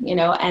song,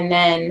 and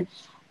then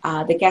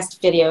the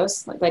guest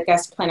videos, like the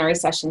guest plenary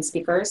session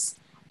speakers,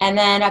 and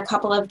then a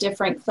couple of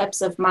different clips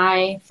of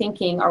my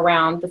thinking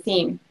around the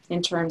theme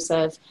in terms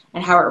of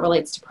and how it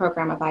relates to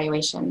program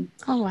evaluation.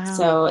 Oh, wow.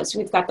 So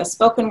we've got the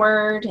spoken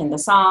word and the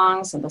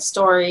songs and the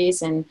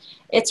stories, and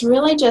it's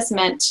really just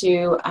meant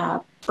to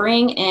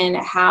bring in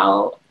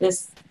how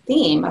this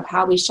theme of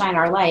how we shine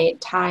our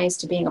light ties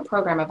to being a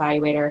program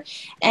evaluator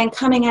and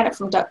coming at it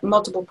from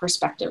multiple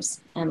perspectives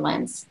and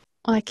lens.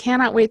 Well, I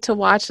cannot wait to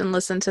watch and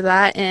listen to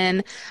that.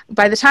 And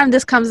by the time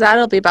this comes out,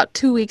 it'll be about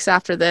 2 weeks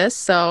after this.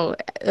 So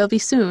it'll be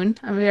soon.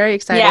 I'm very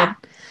excited. Yeah,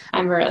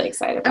 I'm really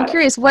excited about it. I'm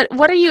curious, what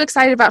are you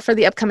excited about for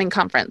the upcoming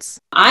conference?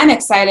 I'm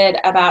excited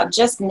about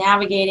just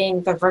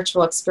navigating the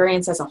virtual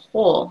experience as a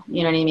whole.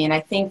 You know what I mean? I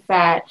think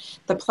that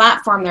the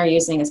platform they're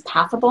using is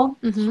Pathable,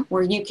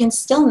 where you can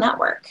still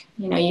network.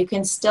 You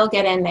can still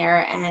get in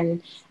there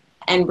and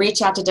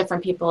reach out to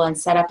different people and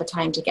set up a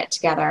time to get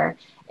together.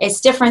 It's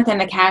different than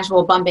the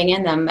casual bumping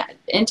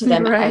into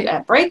them right.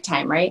 at break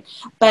time, right?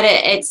 But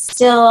it's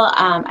still,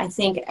 I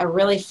think, a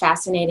really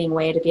fascinating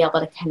way to be able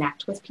to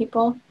connect with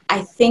people.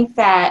 I think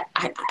that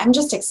I'm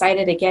just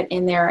excited to get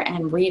in there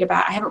and read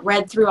about. I haven't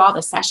read through all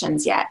the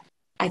sessions yet.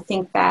 I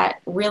think that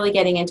really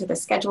getting into the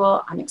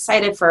schedule, I'm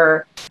excited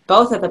for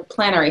both of the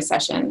plenary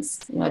sessions,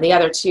 the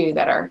other 2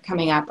 that are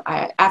coming up.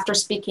 After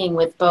speaking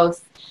with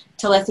both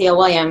Talithia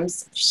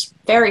Williams,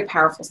 very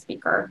powerful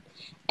speaker,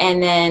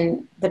 and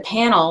then the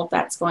panel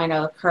that's going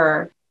to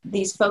occur,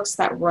 these folks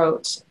that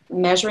wrote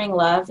Measuring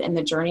Love in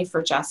the Journey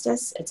for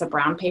Justice. It's a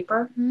brown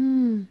paper.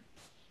 And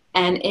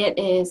it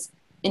is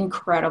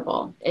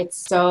incredible.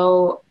 It's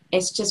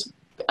just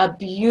a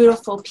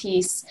beautiful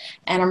piece.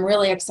 And I'm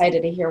really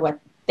excited to hear what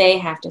they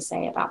have to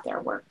say about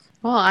their work.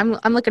 Well,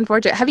 I'm looking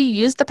forward to it. Have you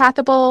used the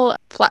Pathable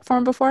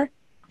platform before?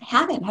 I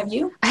haven't. Have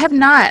you? I have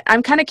not.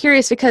 I'm kind of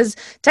curious because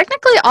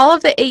technically all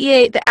of the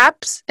AEA, the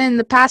apps in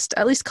the past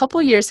at least couple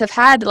of years have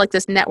had like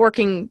this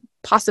networking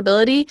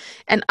possibility,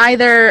 and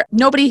either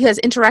nobody has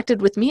interacted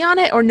with me on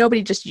it or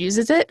nobody just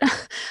uses it.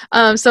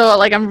 So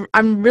like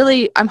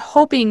I'm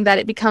hoping that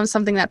it becomes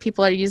something that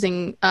people are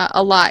using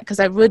a lot,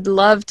 because I would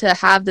love to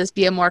have this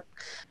be a more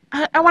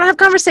I want to have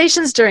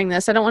conversations during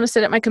this. I don't want to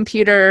sit at my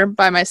computer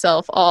by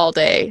myself all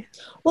day.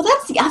 Well,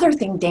 that's the other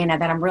thing, Dana,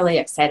 that I'm really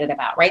excited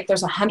about, right?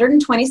 There's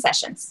 120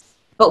 sessions,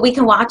 but we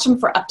can watch them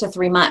for up to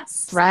 3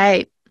 months.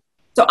 Right.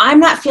 So I'm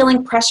not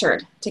feeling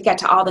pressured to get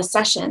to all the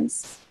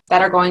sessions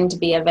that are going to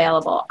be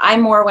available. I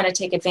more want to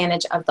take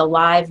advantage of the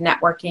live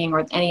networking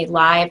or any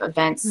live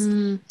events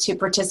to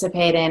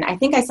participate in. I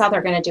think I saw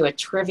they're going to do a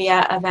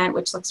trivia event,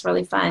 which looks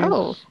really fun.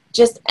 Oh.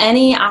 Just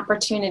any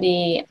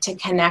opportunity to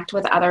connect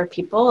with other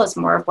people is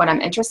more of what I'm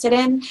interested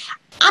in.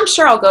 I'm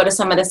sure I'll go to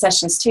some of the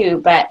sessions too,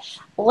 but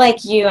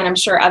like you, and I'm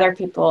sure other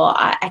people,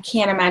 I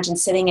can't imagine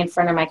sitting in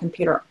front of my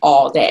computer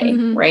all day,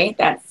 right?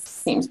 That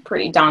seems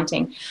pretty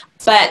daunting.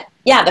 But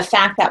yeah, the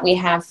fact that we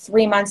have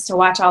 3 months to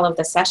watch all of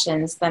the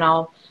sessions, then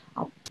I'll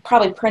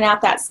probably print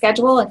out that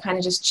schedule and kind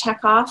of just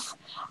check off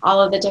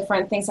all of the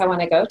different things I want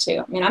to go to.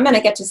 I mean, I'm going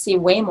to get to see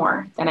way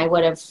more than I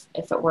would have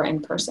if it were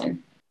in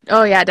person.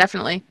 Oh yeah,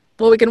 definitely.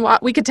 Well,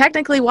 we could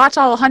technically watch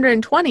all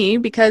 120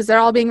 because they're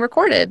all being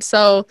recorded.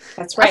 So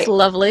that's right. That's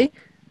lovely.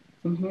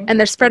 And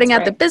they're spreading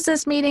out the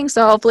business meeting,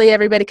 so hopefully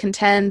everybody can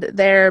attend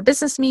their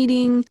business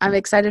meeting. I'm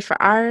excited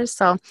for ours,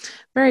 so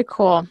very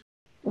cool.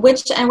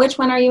 Which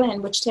one are you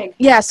in? Which TIG?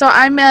 Yeah, so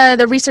I'm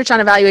the research on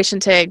evaluation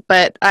TIG,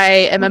 but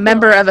I am a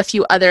member of a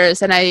few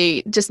others, and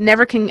I just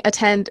never can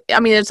attend.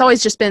 I mean, it's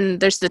always just been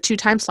there's the 2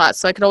 time slots,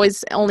 so I could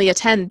always only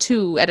attend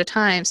 2 at a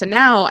time. So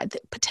now I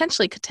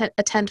potentially could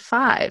attend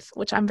 5,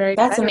 which I'm very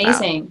That's excited about.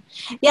 amazing.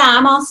 Yeah,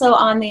 I'm also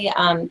on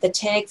the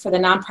TIG for the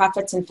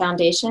nonprofits and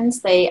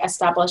foundations. They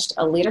established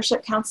a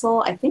leadership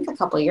council, I think a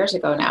couple of years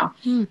ago now.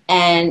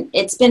 And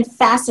it's been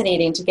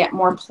fascinating to get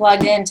more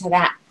plugged into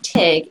that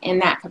TIG in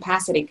that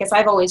capacity, because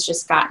I've always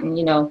just gotten,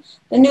 the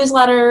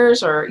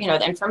newsletters or,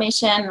 the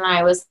information. And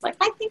I was like,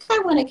 I think I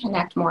want to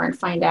connect more and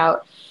find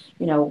out,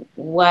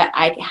 what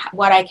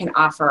I can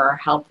offer or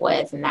help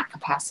with in that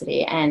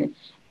capacity. And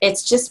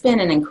it's just been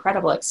an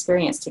incredible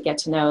experience to get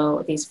to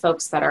know these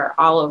folks that are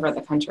all over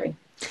the country.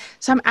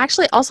 So I'm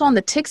actually also on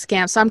the TIG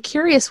scan, so I'm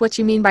curious what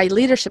you mean by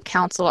leadership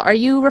council. Are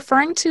you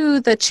referring to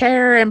the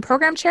chair and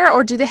program chair,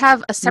 or do they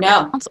have a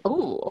separate council?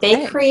 Oh, okay.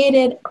 They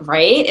created,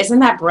 right? Isn't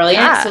that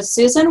brilliant? Yeah. So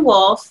Susan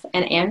Wolf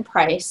and Ann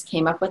Price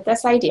came up with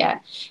this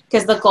idea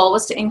because the goal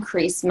was to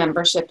increase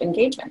membership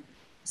engagement.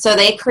 So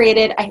they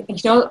created,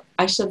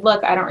 I should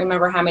look, I don't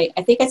remember how many,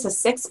 I think it's a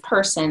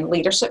 6-person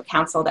leadership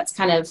council that's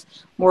kind of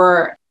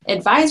more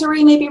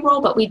advisory maybe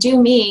role, but we do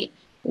meet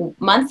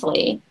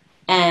monthly.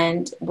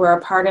 And we're a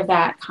part of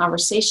that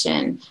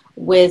conversation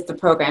with the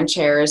program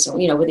chairs,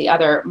 with the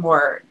other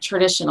more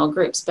traditional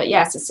groups. But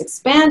yes, it's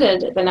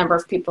expanded the number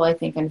of people I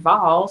think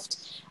involved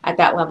at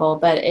that level.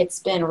 But it's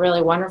been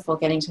really wonderful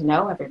getting to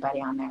know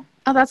everybody on there.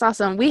 Oh, that's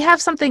awesome. We have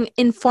something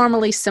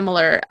informally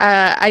similar.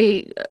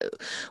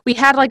 We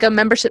had like a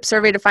membership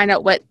survey to find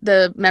out what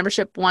the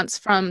membership wants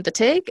from the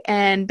TIG.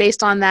 And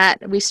based on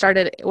that, we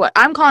started what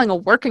I'm calling a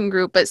working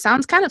group, but it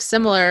sounds kind of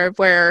similar,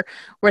 where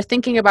we're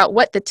thinking about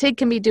what the TIG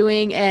can be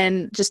doing,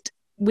 and just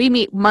we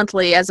meet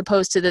monthly as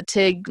opposed to the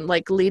TIG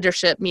like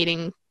leadership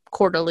meeting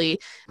quarterly,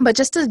 but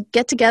just to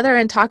get together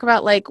and talk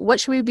about like what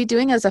should we be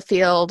doing as a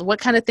field, what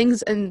kind of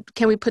things and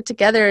can we put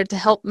together to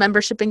help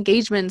membership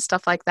engagement and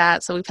stuff like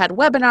that. So we've had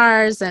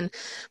webinars and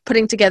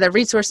putting together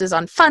resources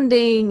on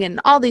funding and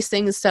all these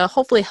things to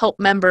hopefully help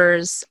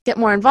members get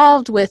more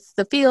involved with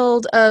the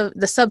field of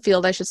the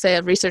subfield, I should say,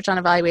 of research on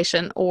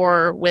evaluation,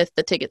 or with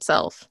the TIG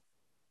itself.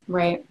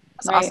 Right.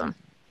 That's awesome.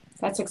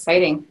 That's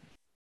exciting.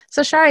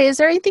 So Shari, is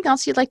there anything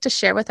else you'd like to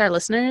share with our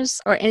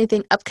listeners, or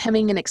anything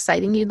upcoming and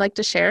exciting you'd like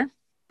to share?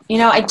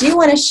 I do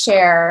want to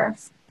share,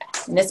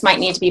 and this might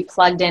need to be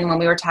plugged in when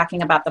we were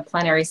talking about the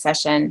plenary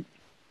session,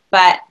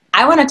 but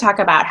I want to talk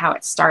about how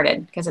it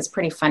started because it's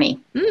pretty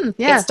funny.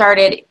 Yeah. It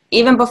started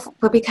even before,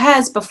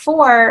 because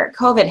before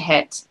COVID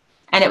hit,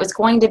 and it was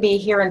going to be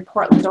here in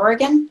Portland,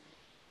 Oregon.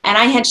 And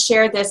I had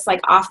shared this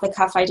like off the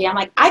cuff idea. I'm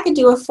like, I could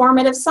do a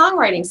formative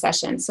songwriting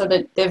session. So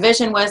the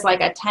vision was like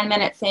a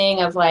 10-minute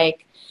thing of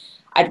like,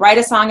 I'd write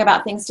a song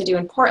about things to do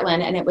in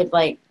Portland, and it would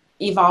like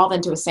evolve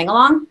into a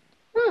sing-along.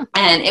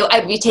 And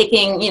I'd be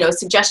taking,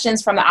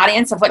 suggestions from the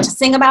audience of what to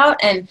sing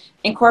about and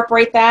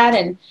incorporate that.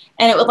 And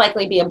it would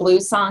likely be a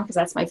blues song because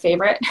that's my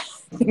favorite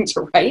thing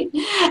to write.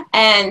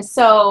 And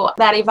so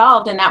that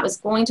evolved, and that was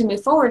going to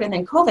move forward. And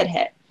then COVID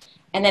hit.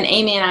 And then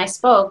Amy and I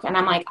spoke, and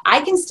I'm like,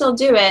 I can still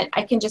do it.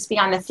 I can just be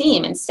on the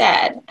theme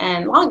instead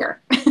and longer.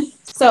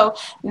 So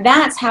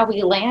that's how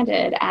we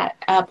landed at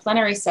a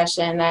plenary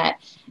session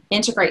that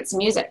integrates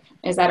music.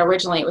 Is that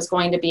originally it was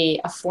going to be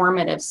a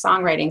formative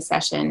songwriting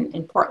session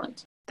in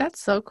Portland.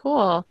 That's so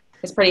cool.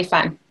 It's pretty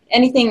fun.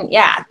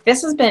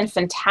 This has been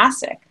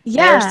fantastic.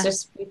 Yeah.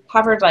 We've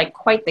covered like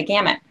quite the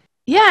gamut.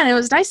 Yeah, and it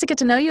was nice to get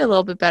to know you a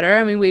little bit better.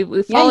 I mean,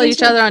 we followed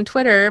each other on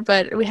Twitter,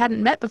 but we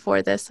hadn't met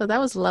before this, so that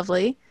was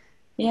lovely.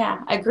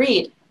 Yeah,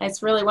 agreed.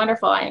 It's really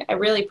wonderful. I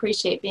really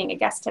appreciate being a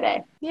guest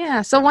today.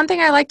 Yeah, so one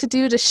thing I like to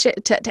do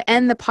to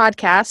end the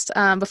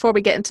podcast, before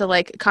we get into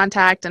like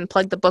contact and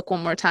plug the book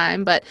one more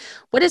time, but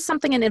what is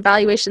something in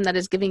evaluation that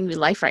is giving you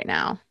life right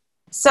now?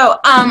 So,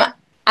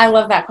 I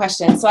love that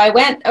question. So I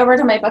went over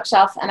to my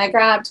bookshelf and I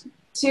grabbed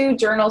 2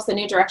 journals, The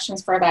New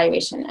Directions for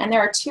Evaluation. And there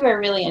are 2 I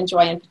really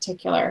enjoy in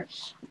particular,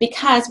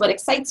 because what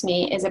excites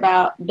me is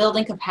about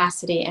building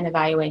capacity in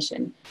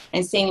evaluation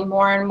and seeing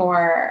more and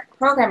more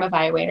program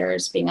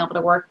evaluators being able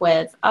to work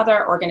with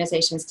other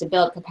organizations to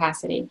build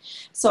capacity.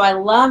 So I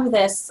love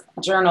this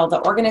journal,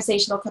 The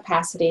Organizational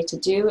Capacity to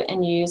Do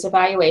and Use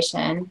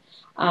Evaluation.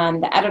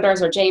 The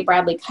editors are J.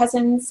 Bradley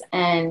Cousins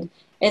and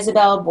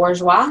Isabelle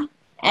Bourgeois.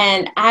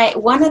 And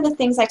one of the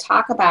things I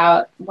talk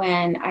about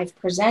when I've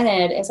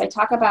presented is I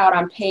talk about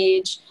on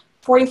page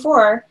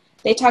 44,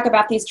 they talk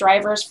about these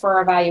drivers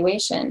for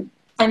evaluation,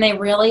 and they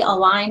really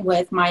align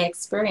with my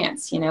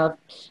experience,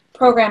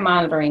 program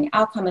monitoring,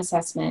 outcome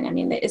assessment. I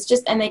mean, it's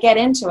just, and they get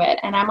into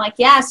it. And I'm like,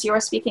 yes, you are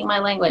speaking my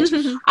language.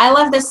 I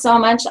love this so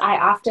much. I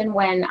often,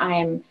 when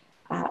I'm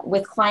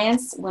with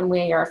clients, when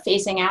we are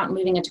phasing out and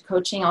moving into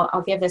coaching,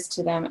 I'll give this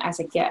to them as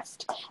a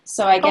gift.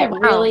 So I get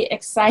really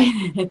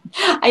excited.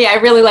 Yeah, I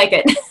really like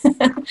it.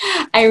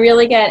 I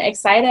really get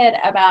excited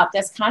about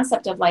this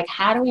concept of like,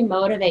 how do we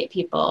motivate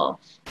people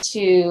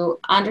to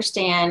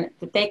understand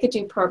that they could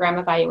do program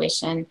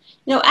evaluation,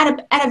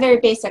 at a very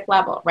basic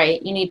level,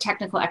 right? You need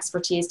technical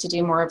expertise to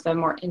do more of the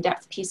more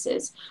in-depth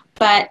pieces,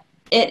 but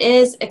it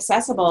is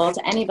accessible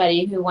to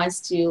anybody who wants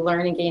to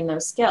learn and gain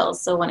those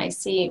skills. So when I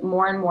see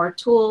more and more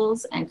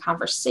tools and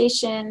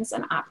conversations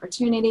and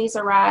opportunities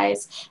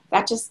arise,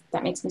 that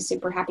makes me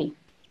super happy.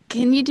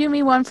 Can you do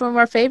me one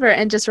more favor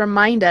and just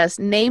remind us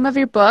name of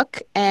your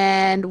book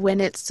and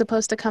when it's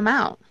supposed to come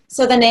out?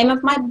 So the name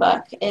of my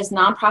book is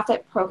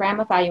Nonprofit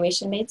Program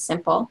Evaluation Made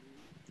Simple.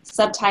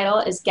 Subtitle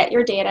is Get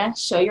Your Data,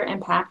 Show Your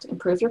Impact,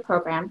 Improve Your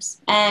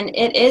Programs. And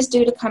it is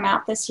due to come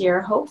out this year,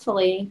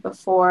 hopefully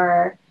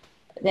before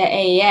the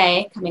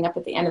AEA coming up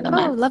at the end of the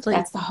month. Lovely.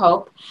 That's the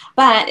hope.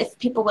 But if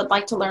people would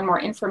like to learn more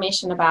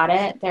information about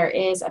it, there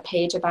is a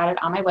page about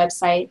it on my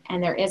website,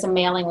 and there is a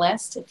mailing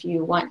list if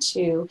you want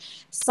to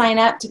sign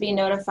up to be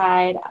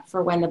notified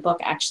for when the book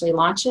actually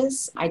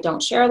launches. I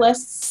don't share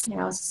lists,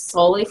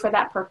 solely for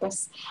that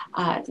purpose.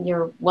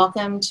 You're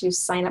welcome to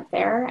sign up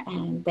there,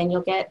 and then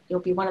you'll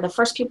be one of the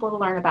first people to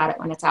learn about it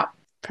when it's out.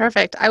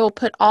 Perfect. I will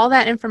put all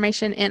that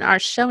information in our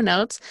show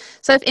notes.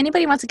 So if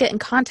anybody wants to get in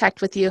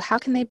contact with you, how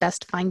can they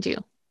best find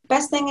you?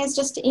 Best thing is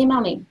just to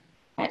email me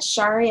at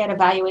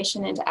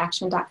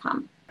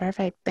shari@evaluationintoaction.com.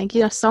 Perfect. Thank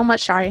you so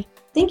much, Shari.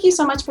 Thank you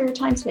so much for your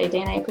time today,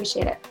 Dana. I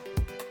appreciate it.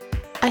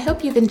 I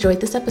hope you've enjoyed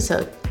this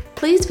episode.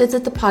 Please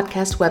visit the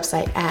podcast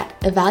website at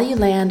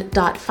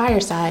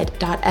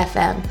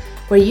evaluland.fireside.fm,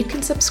 where you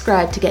can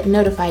subscribe to get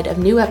notified of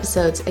new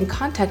episodes and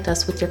contact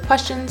us with your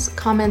questions,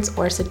 comments,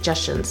 or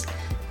suggestions.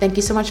 Thank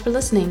you so much for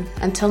listening.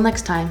 Until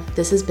next time,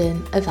 this has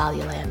been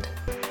Evaluland.